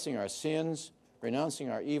confessing our sins,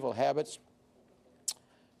 renouncing our evil habits,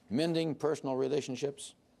 mending personal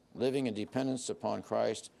relationships, living in dependence upon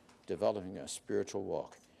Christ, developing a spiritual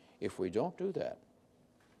walk. If we don't do that,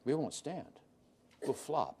 we won't stand. We'll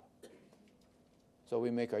flop. So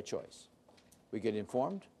we make our choice. We get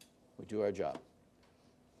informed, we do our job.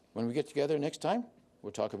 When we get together next time,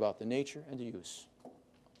 we'll talk about the nature and the use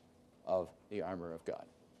of the armor of God.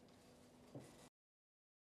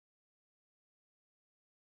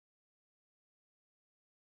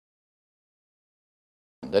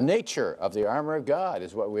 The nature of the armor of God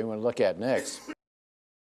is what we want to look at next.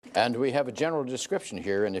 And we have a general description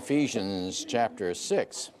here in Ephesians chapter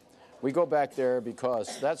 6. We go back there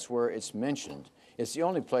because that's where it's mentioned. It's the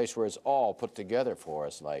only place where it's all put together for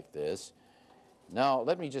us like this. Now,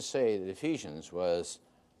 let me just say that Ephesians was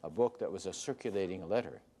a book that was a circulating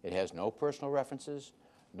letter. It has no personal references,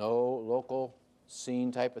 no local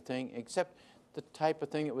scene type of thing, except the type of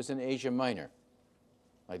thing that was in Asia Minor.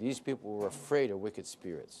 Like these people were afraid of wicked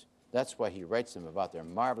spirits. That's why he writes them about their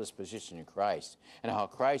marvelous position in Christ and how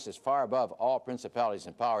Christ is far above all principalities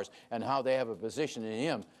and powers and how they have a position in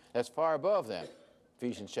him that's far above them.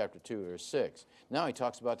 Ephesians chapter 2, verse 6. Now he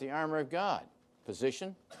talks about the armor of God.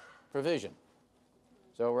 Position, provision.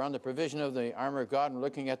 So we're on the provision of the armor of God and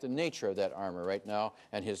looking at the nature of that armor right now,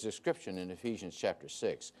 and his description in Ephesians chapter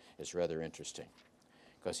 6 is rather interesting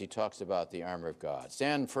because he talks about the armor of God.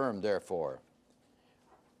 Stand firm, therefore,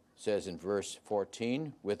 says in verse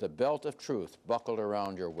 14, with a belt of truth buckled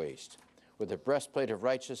around your waist, with a breastplate of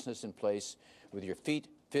righteousness in place, with your feet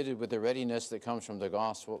fitted with the readiness that comes from the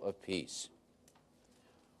gospel of peace.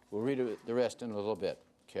 We'll read the rest in a little bit,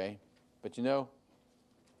 okay? But you know,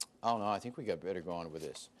 I don't know, I think we got better go on with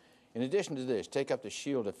this. In addition to this, take up the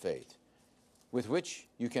shield of faith, with which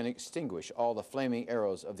you can extinguish all the flaming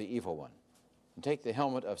arrows of the evil one. And take the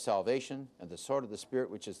helmet of salvation and the sword of the Spirit,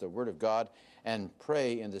 which is the word of God, and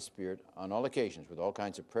pray in the Spirit on all occasions with all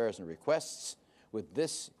kinds of prayers and requests. With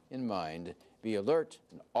this in mind, be alert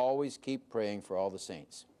and always keep praying for all the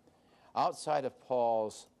saints. Outside of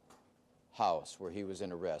Paul's house, where he was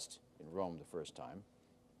in arrest in Rome the first time,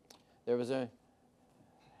 there was a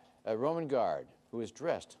Roman guard who was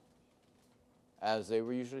dressed as they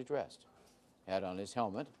were usually dressed. He had on his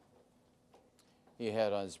helmet, he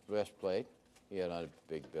had on his breastplate, he had on a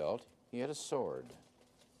big belt, he had a sword.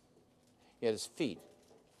 He had his feet.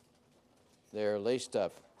 They're laced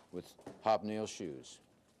up with hobnail shoes.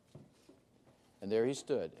 And there he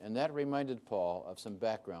stood, and that reminded Paul of some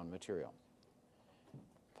background material.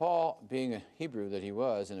 Paul, being a Hebrew that he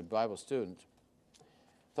was and a Bible student,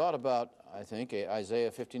 thought about, I think,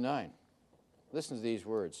 Isaiah 59. Listen to these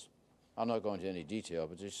words. I'll not go into any detail,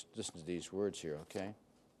 but just listen to these words here, okay?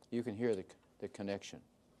 You can hear the connection.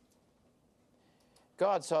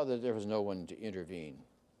 God saw that there was no one to intervene.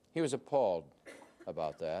 He was appalled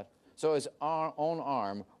about that. So his own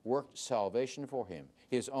arm worked salvation for him.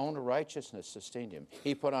 His own righteousness sustained him.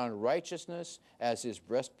 He put on righteousness as his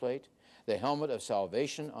breastplate, the helmet of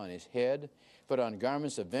salvation on his head, put on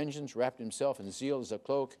garments of vengeance, wrapped himself in zeal as a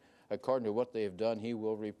cloak. According to what they have done, he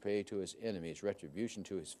will repay to his enemies, retribution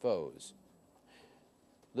to his foes.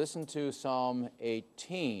 Listen to Psalm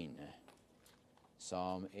 18.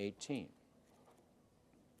 Psalm 18.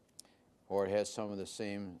 Or it has some of the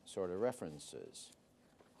same sort of references.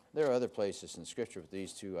 There are other places in Scripture, but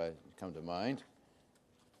these two come to mind.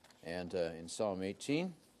 And in Psalm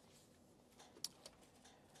 18,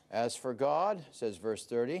 as for God, says verse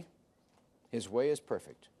 30, his way is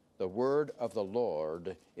perfect. The word of the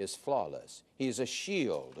Lord is flawless. He is a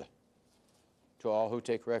shield to all who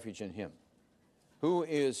take refuge in him. Who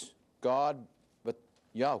is God but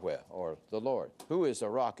Yahweh, or the Lord? Who is a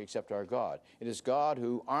rock except our God? It is God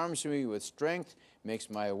who arms me with strength,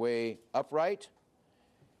 makes my way upright,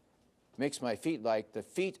 makes my feet like the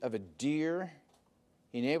feet of a deer.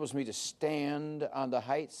 He enables me to stand on the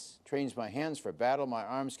heights, trains my hands for battle. My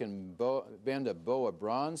arms can bend a bow of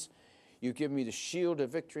bronze. You give me the shield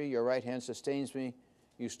of victory. Your right hand sustains me.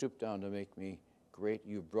 You stoop down to make me great.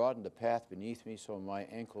 You broaden the path beneath me so my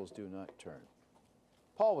ankles do not turn.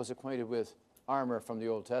 Paul was acquainted with armor from the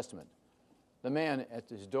Old Testament. The man at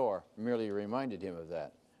his door merely reminded him of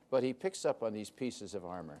that. But he picks up on these pieces of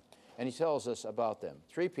armor, and he tells us about them.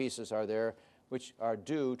 3 pieces are there which are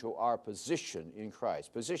due to our position in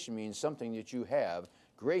Christ. Position means something that you have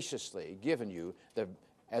graciously given you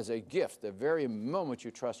as a gift the very moment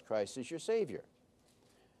you trust Christ as your Savior.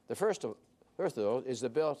 The first of those is the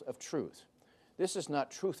belt of truth. This is not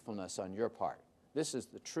truthfulness on your part. This is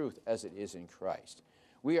the truth as it is in Christ.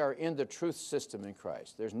 We are in the truth system in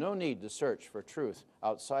Christ. There's no need to search for truth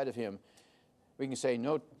outside of him. We can say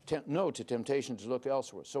no to temptation to look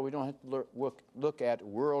elsewhere. So we don't have to look at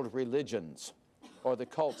world religions or the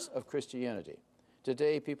cults of Christianity.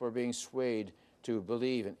 Today, people are being swayed to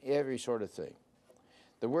believe in every sort of thing.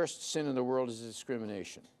 The worst sin in the world is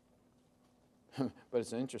discrimination. But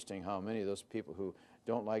it's interesting how many of those people who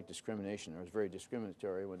don't like discrimination are very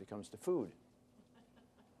discriminatory when it comes to food.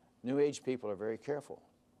 New Age people are very careful.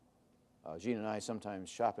 Gene and I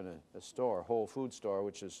sometimes shop in a store, Whole Food store,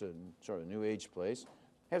 which is a sort of New Age place.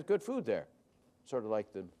 Have good food there, sort of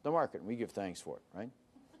like the market, and we give thanks for it, right?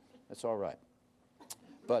 That's all right.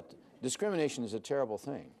 But discrimination is a terrible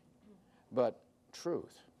thing. But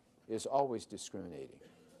truth is always discriminating.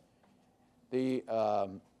 The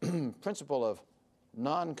principle of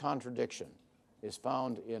non-contradiction is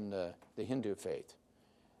found in the Hindu faith.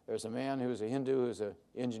 There's a man who's a Hindu, who's an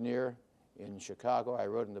engineer in Chicago. I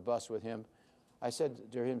rode in the bus with him. I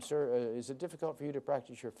said to him, sir, is it difficult for you to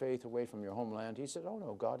practice your faith away from your homeland? He said, oh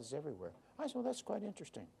no, God is everywhere. I said, well, that's quite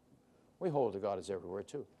interesting. We hold that God is everywhere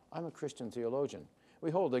too. I'm a Christian theologian. We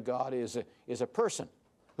hold that God is a person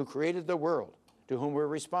who created the world, to whom we're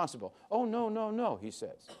responsible. Oh, no, no, no, he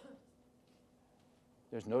says.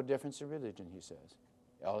 There's no difference in religion, he says.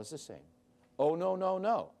 All is the same. Oh, no, no,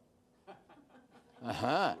 no.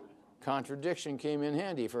 Contradiction came in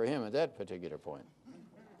handy for him at that particular point.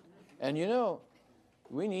 And you know,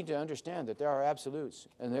 we need to understand that there are absolutes,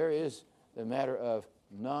 and there is the matter of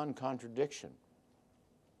non-contradiction.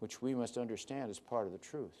 which we must understand as part of the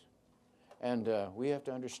truth. And we have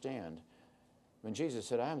to understand, when Jesus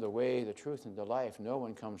said, I am the way, the truth, and the life, no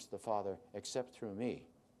one comes to the Father except through me,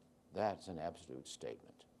 that's an absolute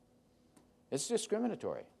statement. It's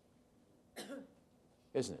discriminatory,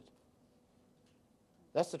 isn't it?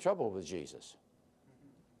 That's the trouble with Jesus.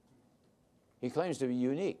 He claims to be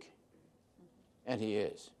unique, and he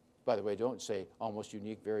is. By the way, don't say almost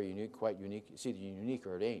unique, very unique, quite unique. It's either unique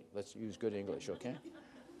or it ain't. Let's use good English, okay?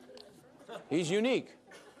 He's unique.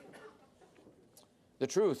 The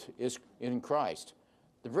truth is in Christ.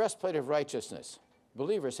 The breastplate of righteousness.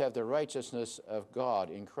 Believers have the righteousness of God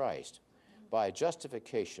in Christ by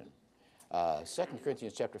justification. 2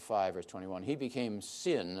 Corinthians chapter 5, verse 21, he became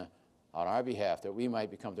sin on our behalf that we might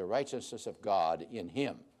become the righteousness of God in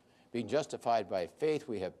him. Being justified by faith,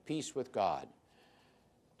 we have peace with God.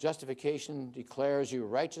 Justification declares you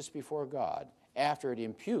righteous before God after it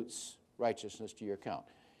imputes righteousness to your account.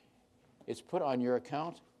 It's put on your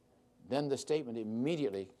account, then the statement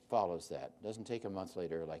immediately follows that. It doesn't take a month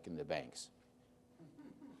later like in the banks.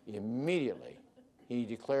 Immediately, he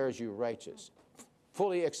declares you righteous,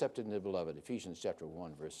 fully accepted in the beloved. Ephesians chapter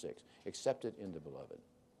 1, verse 6. Accepted in the beloved.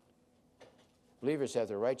 Believers have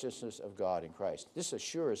the righteousness of God in Christ. This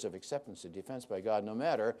assures of acceptance and defense by God no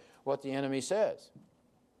matter what the enemy says.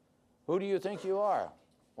 Who do you think you are?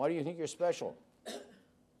 Why do you think you're special?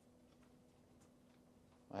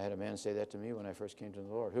 I had a man say that to me when I first came to the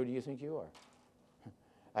Lord. Who do you think you are?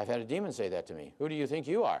 I've had a demon say that to me. Who do you think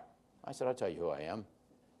you are? I said, I'll tell you who I am.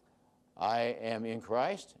 I am in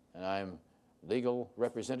Christ, and I'm legal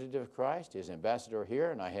representative of Christ, his ambassador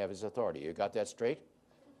here, and I have his authority. You got that straight?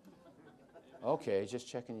 Okay, just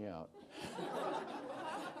checking you out.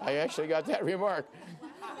 I actually got that remark.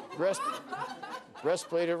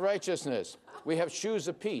 Breastplate of righteousness. We have shoes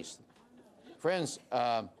of peace. Friends,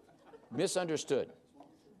 misunderstood.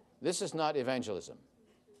 This is not evangelism.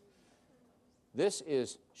 These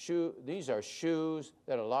are shoes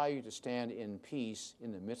that allow you to stand in peace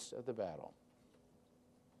in the midst of the battle.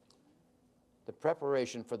 The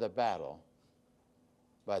preparation for the battle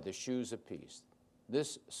by the shoes of peace.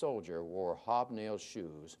 This soldier wore hobnail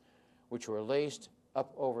shoes which were laced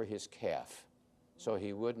up over his calf so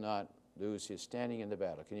he would not lose his standing in the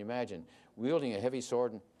battle. Can you imagine wielding a heavy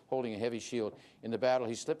sword and holding a heavy shield? In the battle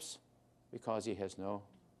he slips because he has no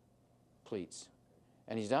cleats.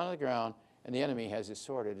 And he's down on the ground, and the enemy has his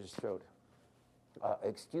sword at his throat.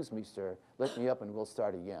 Excuse me, sir. Let me up and we'll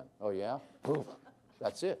start again. Oh, yeah? Poof.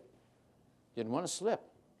 That's it. Didn't want to slip.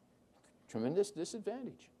 Tremendous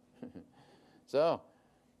disadvantage. So,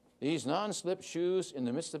 these non-slip shoes in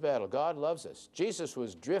the midst of battle. God loves us. Jesus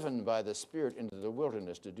was driven by the Spirit into the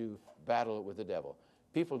wilderness to do battle with the devil.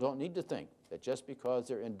 People don't need to think that just because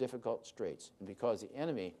they're in difficult straits and because the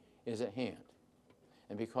enemy is at hand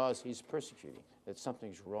and because he's persecuting, that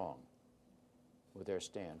something's wrong with their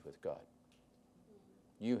stand with God.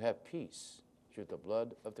 You have peace through the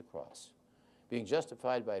blood of the cross. Being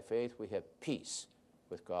justified by faith, we have peace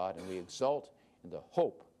with God, and we exult in the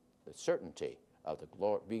hope, the certainty of the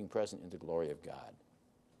glory, being present in the glory of God.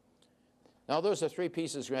 Now, those are three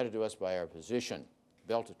pieces granted to us by our position: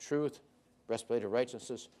 belt of truth, breastplate of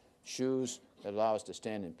righteousness, shoes that allow us to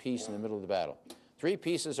stand in peace in the middle of the battle. Three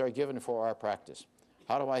pieces are given for our practice.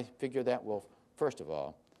 How do I figure that? Well, first of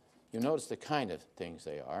all, you notice the kind of things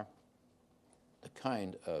they are. The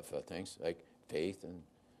kind of things like faith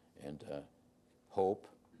and hope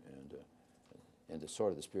and the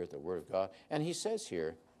sword of the Spirit, the Word of God. And he says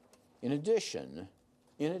here, in addition,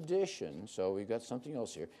 so we've got something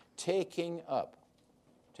else here, taking up.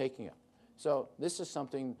 So this is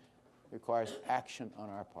something that requires action on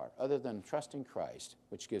our part, other than trusting Christ,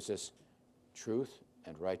 which gives us truth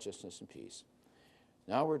and righteousness and peace.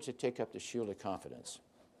 Now we're to take up the shield of confidence.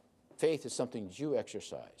 Faith is something that you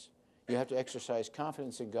exercise. You have to exercise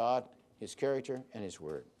confidence in God, his character, and his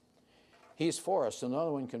word. He's for us, so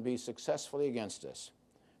no one can be successfully against us.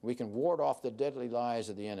 We can ward off the deadly lies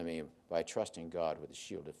of the enemy by trusting God with the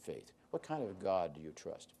shield of faith. What kind of God do you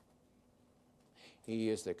trust? He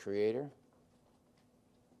is the creator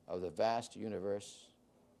of the vast universe.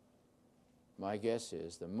 My guess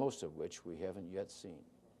is the most of which we haven't yet seen.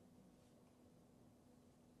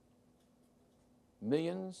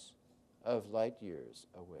 Millions of light years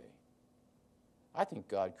away. I think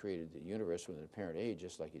God created the universe with an apparent age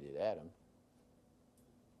just like he did Adam.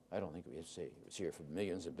 I don't think we have to say it was here for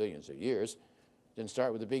millions and billions of years. Didn't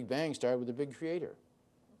start with the Big Bang, started with the big creator.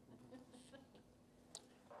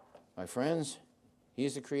 My friends,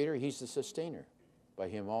 he's the creator, he's the sustainer. By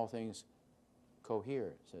him all things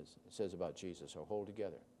cohere, it says about Jesus, or hold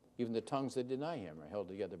together. Even the tongues that deny him are held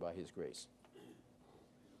together by his grace.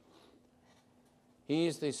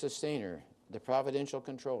 He's the sustainer, the providential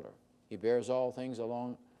controller. He bears all things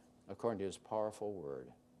along according to his powerful word.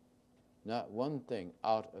 Not one thing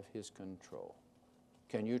out of his control.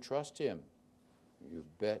 Can you trust him? You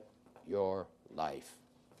bet your life.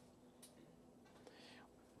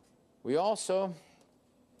 We also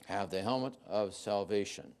have the helmet of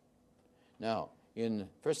salvation. Now, in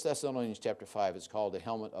 1 Thessalonians chapter 5, it's called the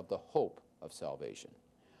helmet of the hope of salvation.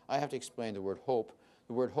 I have to explain the word hope.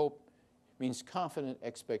 The word hope means confident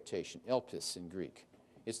expectation, elpis in Greek.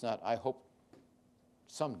 It's not, I hope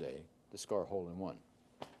someday to score a hole in one.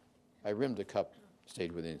 I rimmed a cup,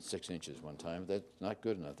 stayed within 6 inches one time. That's not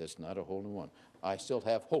good enough. That's not a hole in one. I still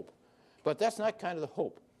have hope. But that's not kind of the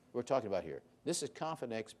hope we're talking about here. This is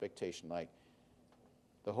confident expectation, like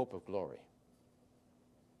the hope of glory.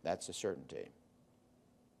 That's a certainty.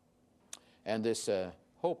 And this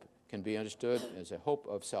hope can be understood as a hope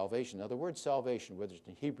of salvation. Now, the word salvation, whether it's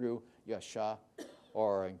in Hebrew, yasha,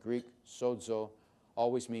 or in Greek, sozo,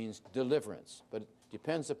 always means deliverance. But it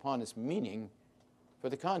depends upon its meaning for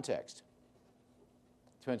the context.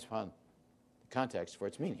 It depends upon the context for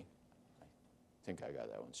its meaning. I think I got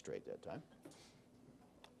that one straight that time.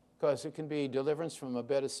 Because it can be deliverance from a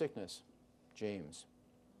bed of sickness. James,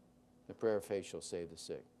 the prayer of faith shall save the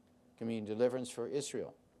sick. It can mean deliverance for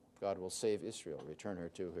Israel. God will save Israel, return her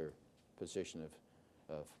to her position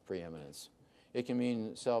of preeminence. It can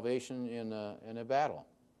mean salvation in a battle.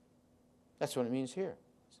 That's what it means here.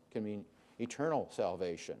 It can mean eternal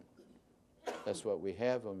salvation. That's what we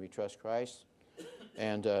have when we trust Christ.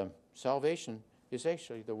 And salvation is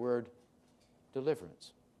actually the word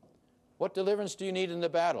deliverance. What deliverance do you need in the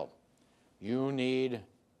battle? You need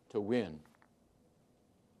to win.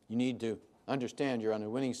 You need to understand you're on the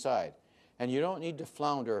winning side. And you don't need to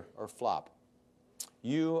flounder or flop.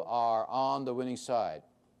 You are on the winning side.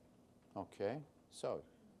 Okay, so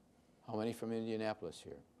how many from Indianapolis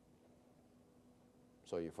here?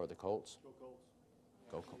 So you're for the Colts? Go Colts.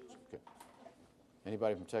 Go Colts, okay.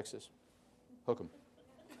 Anybody from Texas? Hook 'em.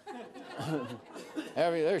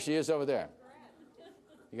 There she is over there.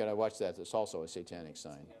 You got to watch that. It's also a satanic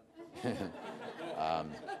sign.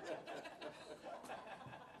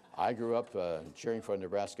 I grew up cheering for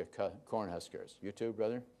Nebraska Cornhuskers. You too,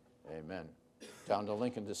 brother? Amen. Down to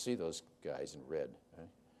Lincoln to see those guys in red. Okay?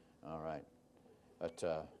 All right.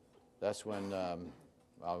 But that's when, I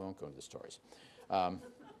won't go into the stories.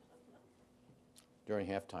 During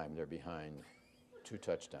halftime, they're behind 2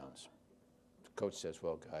 touchdowns. The coach says,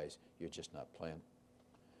 well, guys, you're just not playing.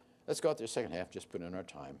 Let's go out there second half, just put in our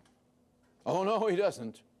time. Oh, no, he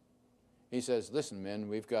doesn't. He says, listen, men,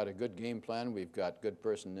 we've got a good game plan. We've got good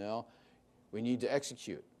personnel. We need to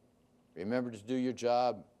execute. Remember to do your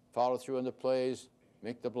job, follow through on the plays,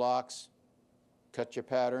 make the blocks, cut your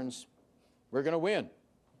patterns. We're going to win.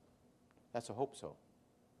 That's a hope so.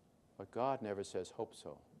 But God never says hope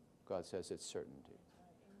so. God says it's certainty.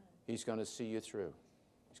 He's going to see you through.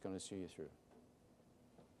 He's going to see you through.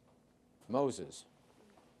 Moses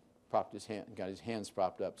got his hands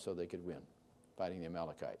propped up so they could win, fighting the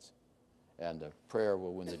Amalekites. And prayer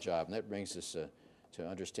will win the job. And that brings us to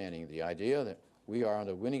understanding the idea that we are on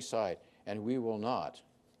the winning side, and we will not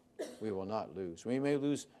lose. We may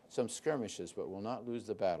lose some skirmishes, but will not lose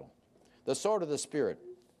the battle. The sword of the Spirit.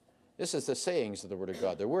 This is the sayings of the Word of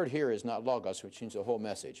God. The word here is not logos, which means the whole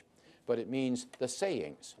message, but it means the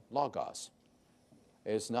sayings, logos.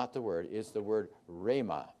 It's not the word, it's the word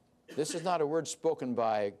rhema. This is not a word spoken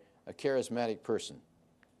by a charismatic person.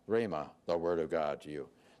 Rhema, the Word of God to you.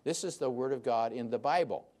 This is the Word of God in the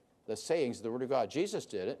Bible, the sayings of the Word of God. Jesus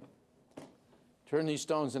did it. Turn these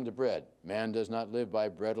stones into bread. Man does not live by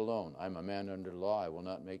bread alone. I'm a man under the law. I will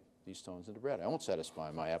not make these stones into bread. I won't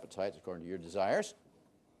satisfy my appetites according to your desires.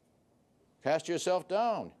 Cast yourself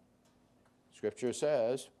down. Scripture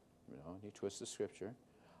says, he twists the Scripture,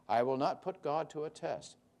 I will not put God to a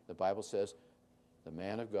test. The Bible says, the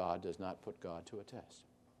man of God does not put God to a test.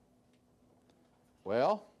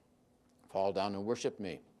 Well, fall down and worship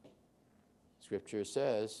me. Scripture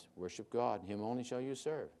says, worship God, and him only shall you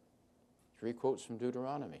serve. 3 quotes from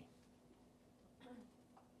Deuteronomy.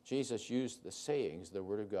 Jesus used the sayings, the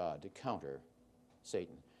Word of God, to counter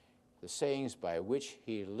Satan. The sayings by which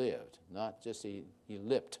he lived, not just he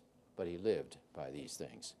lipped, but he lived by these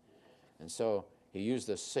things. And so he used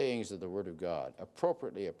the sayings of the Word of God,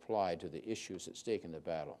 appropriately applied to the issues at stake in the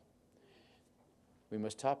battle. We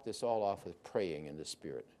must top this all off with praying in the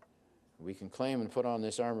Spirit. We can claim and put on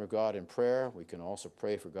this armor of God in prayer. We can also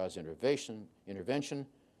pray for God's intervention,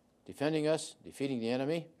 defending us, defeating the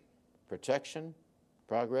enemy, protection,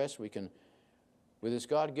 progress. We can, with this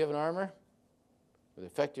God-given armor, with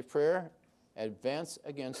effective prayer, advance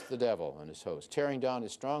against the devil and his host, tearing down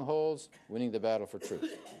his strongholds, winning the battle for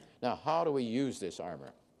truth. Now, how do we use this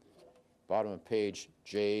armor? Bottom of page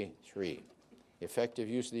J3. Effective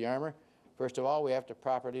use of the armor. First of all, we have to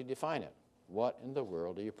properly define it. What in the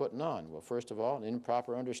world are you putting on? Well, first of all, an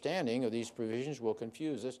improper understanding of these provisions will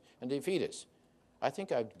confuse us and defeat us. I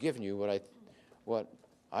think I've given you what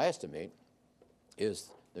I estimate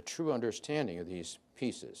is the true understanding of these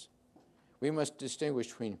pieces. We must distinguish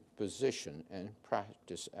between position and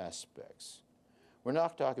practice aspects. We're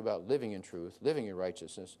not talking about living in truth, living in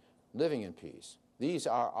righteousness, living in peace. These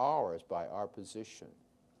are ours by our position.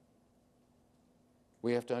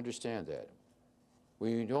 We have to understand that.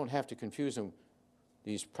 We don't have to confuse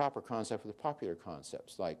these proper concepts with popular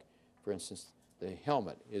concepts, like, for instance, the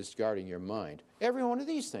helmet is guarding your mind. Every one of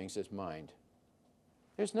these things is mind.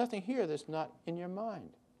 There's nothing here that's not in your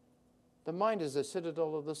mind. The mind is the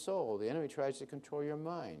citadel of the soul. The enemy tries to control your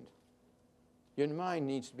mind. Your mind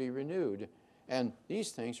needs to be renewed, and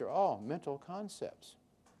these things are all mental concepts.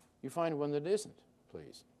 You find one that isn't,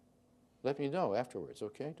 please. Let me know afterwards,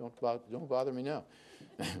 okay? Don't bother me now.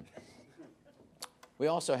 We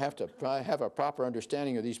also have to have a proper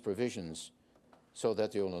understanding of these provisions so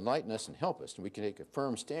that they will enlighten us and help us, and we can take a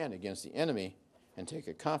firm stand against the enemy and take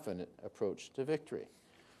a confident approach to victory.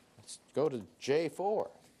 Let's go to J4.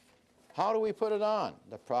 How do we put it on?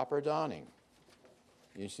 The proper donning.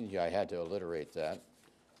 You see, I had to alliterate that.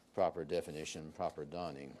 Proper definition, proper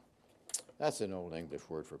donning. That's an old English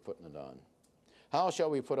word for putting it on. How shall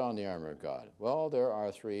we put on the armor of God? Well, there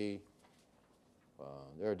are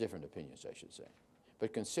different opinions, I should say.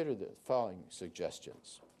 But consider the following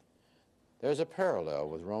suggestions. There's a parallel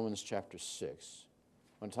with Romans chapter 6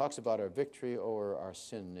 when it talks about our victory over our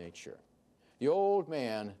sin nature. The old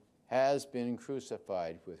man has been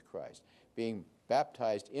crucified with Christ, being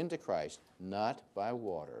baptized into Christ, not by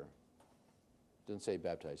water. It doesn't say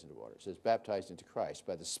baptized into water. It says baptized into Christ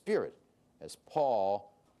by the Spirit, as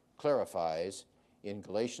Paul clarifies in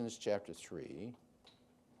Galatians chapter 3.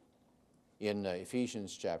 In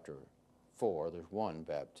Ephesians chapter 4, there's one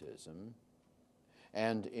baptism.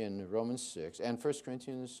 And in Romans 6 and 1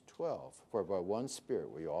 Corinthians 12, for by one Spirit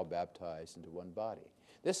we all baptized into one body.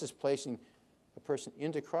 This is placing a person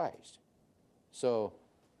into Christ, so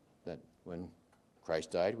that when Christ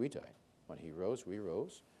died, we died. When he rose, we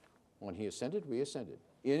rose. When he ascended, we ascended.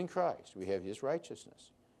 In Christ, we have his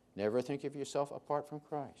righteousness. Never think of yourself apart from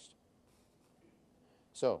Christ.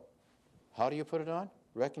 So, how do you put it on?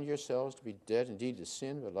 Reckon yourselves to be dead indeed to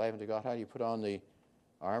sin, but alive unto God. How do you put on the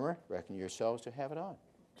armor? Reckon yourselves to have it on.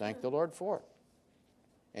 Thank the Lord for it.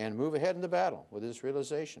 And move ahead in the battle with this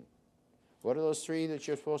realization. What are those three that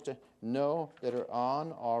you're supposed to know that are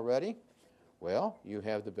on already? Well, you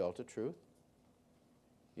have the belt of truth.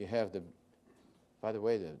 You have by the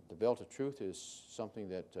way, the belt of truth is something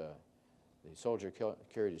that the soldier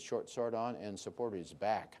carried his short sword on and supported his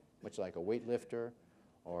back, much like a weightlifter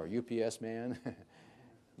or UPS man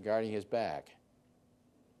guarding his back,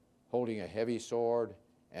 holding a heavy sword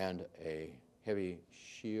and a heavy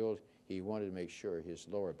shield. He wanted to make sure his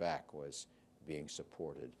lower back was being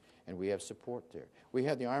supported. And we have support there. We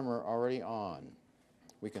have the armor already on.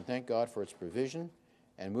 We can thank God for its provision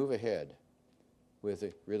and move ahead with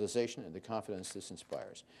the realization and the confidence this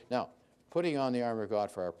inspires. Now, putting on the armor of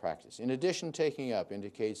God for our practice. In addition, taking up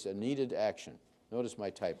indicates a needed action. Notice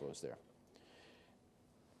my typos there.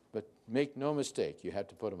 But make no mistake, you have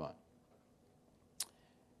to put them on.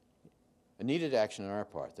 A needed action on our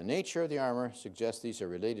part. The nature of the armor suggests these are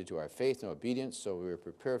related to our faith and obedience, so we are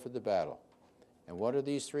prepared for the battle. And what are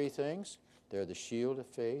these three things? They're the shield of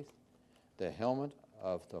faith, the helmet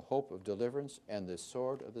of the hope of deliverance, and the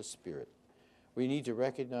sword of the Spirit. We need to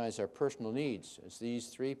recognize our personal needs, as these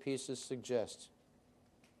three pieces suggest.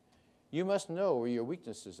 You must know where your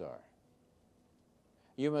weaknesses are.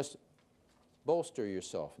 You must bolster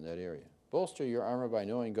yourself in that area. Bolster your armor by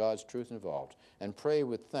knowing God's truth involved, and pray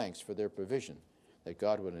with thanks for their provision, that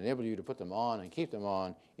God would enable you to put them on and keep them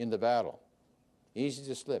on in the battle. Easy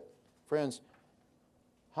to slip. Friends,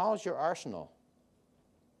 how's your arsenal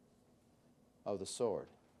of the sword?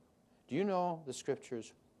 Do you know the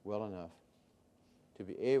Scriptures well enough to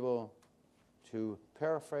be able to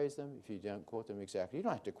paraphrase them if you don't quote them exactly? You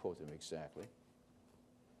don't have to quote them exactly.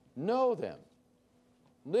 Know them.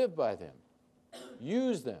 Live by them.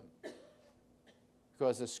 Use them.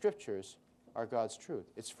 Because the Scriptures are God's truth.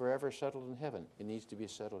 It's forever settled in heaven. It needs to be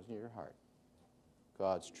settled in your heart.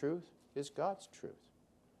 God's truth is God's truth.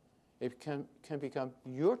 It can become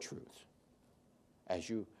your truth as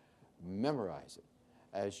you memorize it,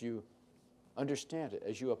 as you understand it,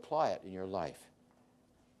 as you apply it in your life.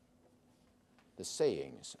 The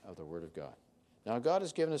sayings of the Word of God. Now, God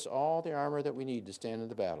has given us all the armor that we need to stand in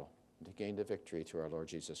the battle and to gain the victory through our Lord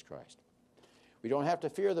Jesus Christ. We don't have to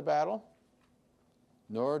fear the battle,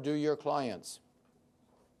 nor do your clients.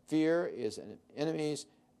 Fear is an enemy's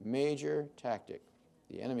major tactic.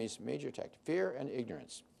 The enemy's major tactic. Fear and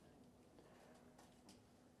ignorance.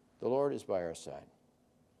 The Lord is by our side.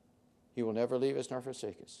 He will never leave us nor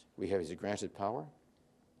forsake us. We have his granted power.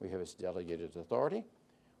 We have his delegated authority.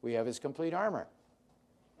 We have his complete armor.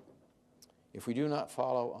 If we do not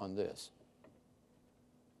follow on this,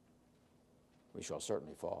 we shall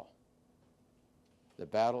certainly fall. The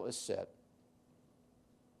battle is set.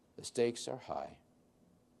 The stakes are high.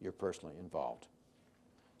 You're personally involved.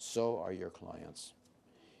 So are your clients.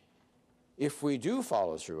 If we do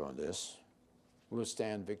follow through on this, we'll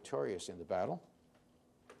stand victorious in the battle,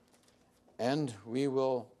 and we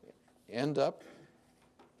will end up,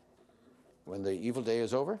 when the evil day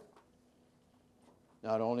is over,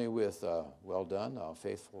 not only with well done, thou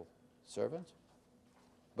faithful servant,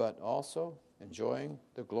 but also enjoying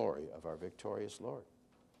the glory of our victorious Lord.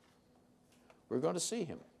 We're going to see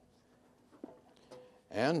him.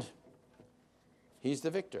 And he's the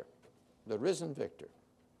victor, the risen victor.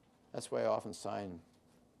 That's why I often sign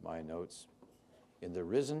my notes in the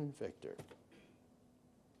risen victor.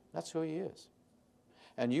 That's who he is.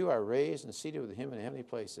 And you are raised and seated with him in heavenly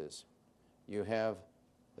places. You have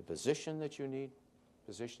the position that you need,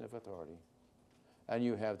 position of authority, and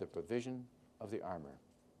you have the provision of the armor.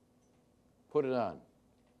 Put it on.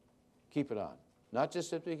 Keep it on. Not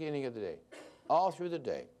just at the beginning of the day. All through the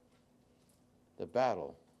day. The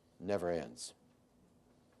battle never ends.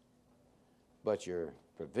 But your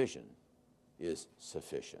provision is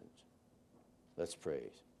sufficient. Let's pray.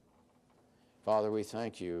 Father, we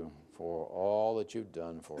thank you for all that you've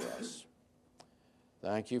done for us.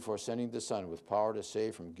 Thank you for sending the Son with power to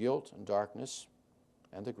save from guilt and darkness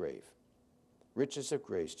and the grave. Riches of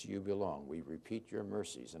grace to you belong. We repeat your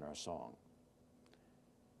mercies in our song.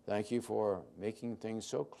 Thank you for making things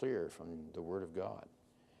so clear from the Word of God.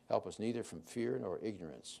 Help us neither from fear nor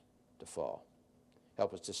ignorance to fall.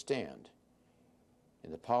 Help us to stand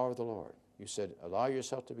in the power of the Lord. You said, allow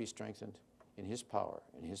yourself to be strengthened in his power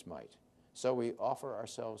and his might. So we offer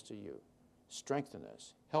ourselves to you. Strengthen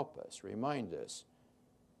us, help us, remind us,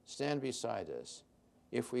 stand beside us.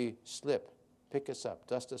 If we slip, pick us up,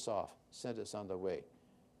 dust us off, send us on the way.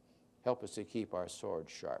 Help us to keep our sword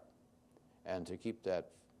sharp and to keep that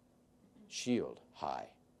shield high.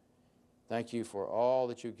 Thank you for all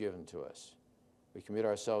that you've given to us. We commit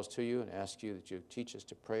ourselves to you and ask you that you teach us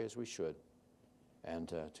to pray as we should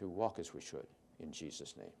and to walk as we should. In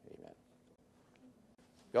Jesus' name, amen.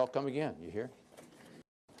 Y'all come again, you hear?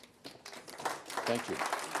 Thank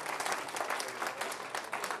you.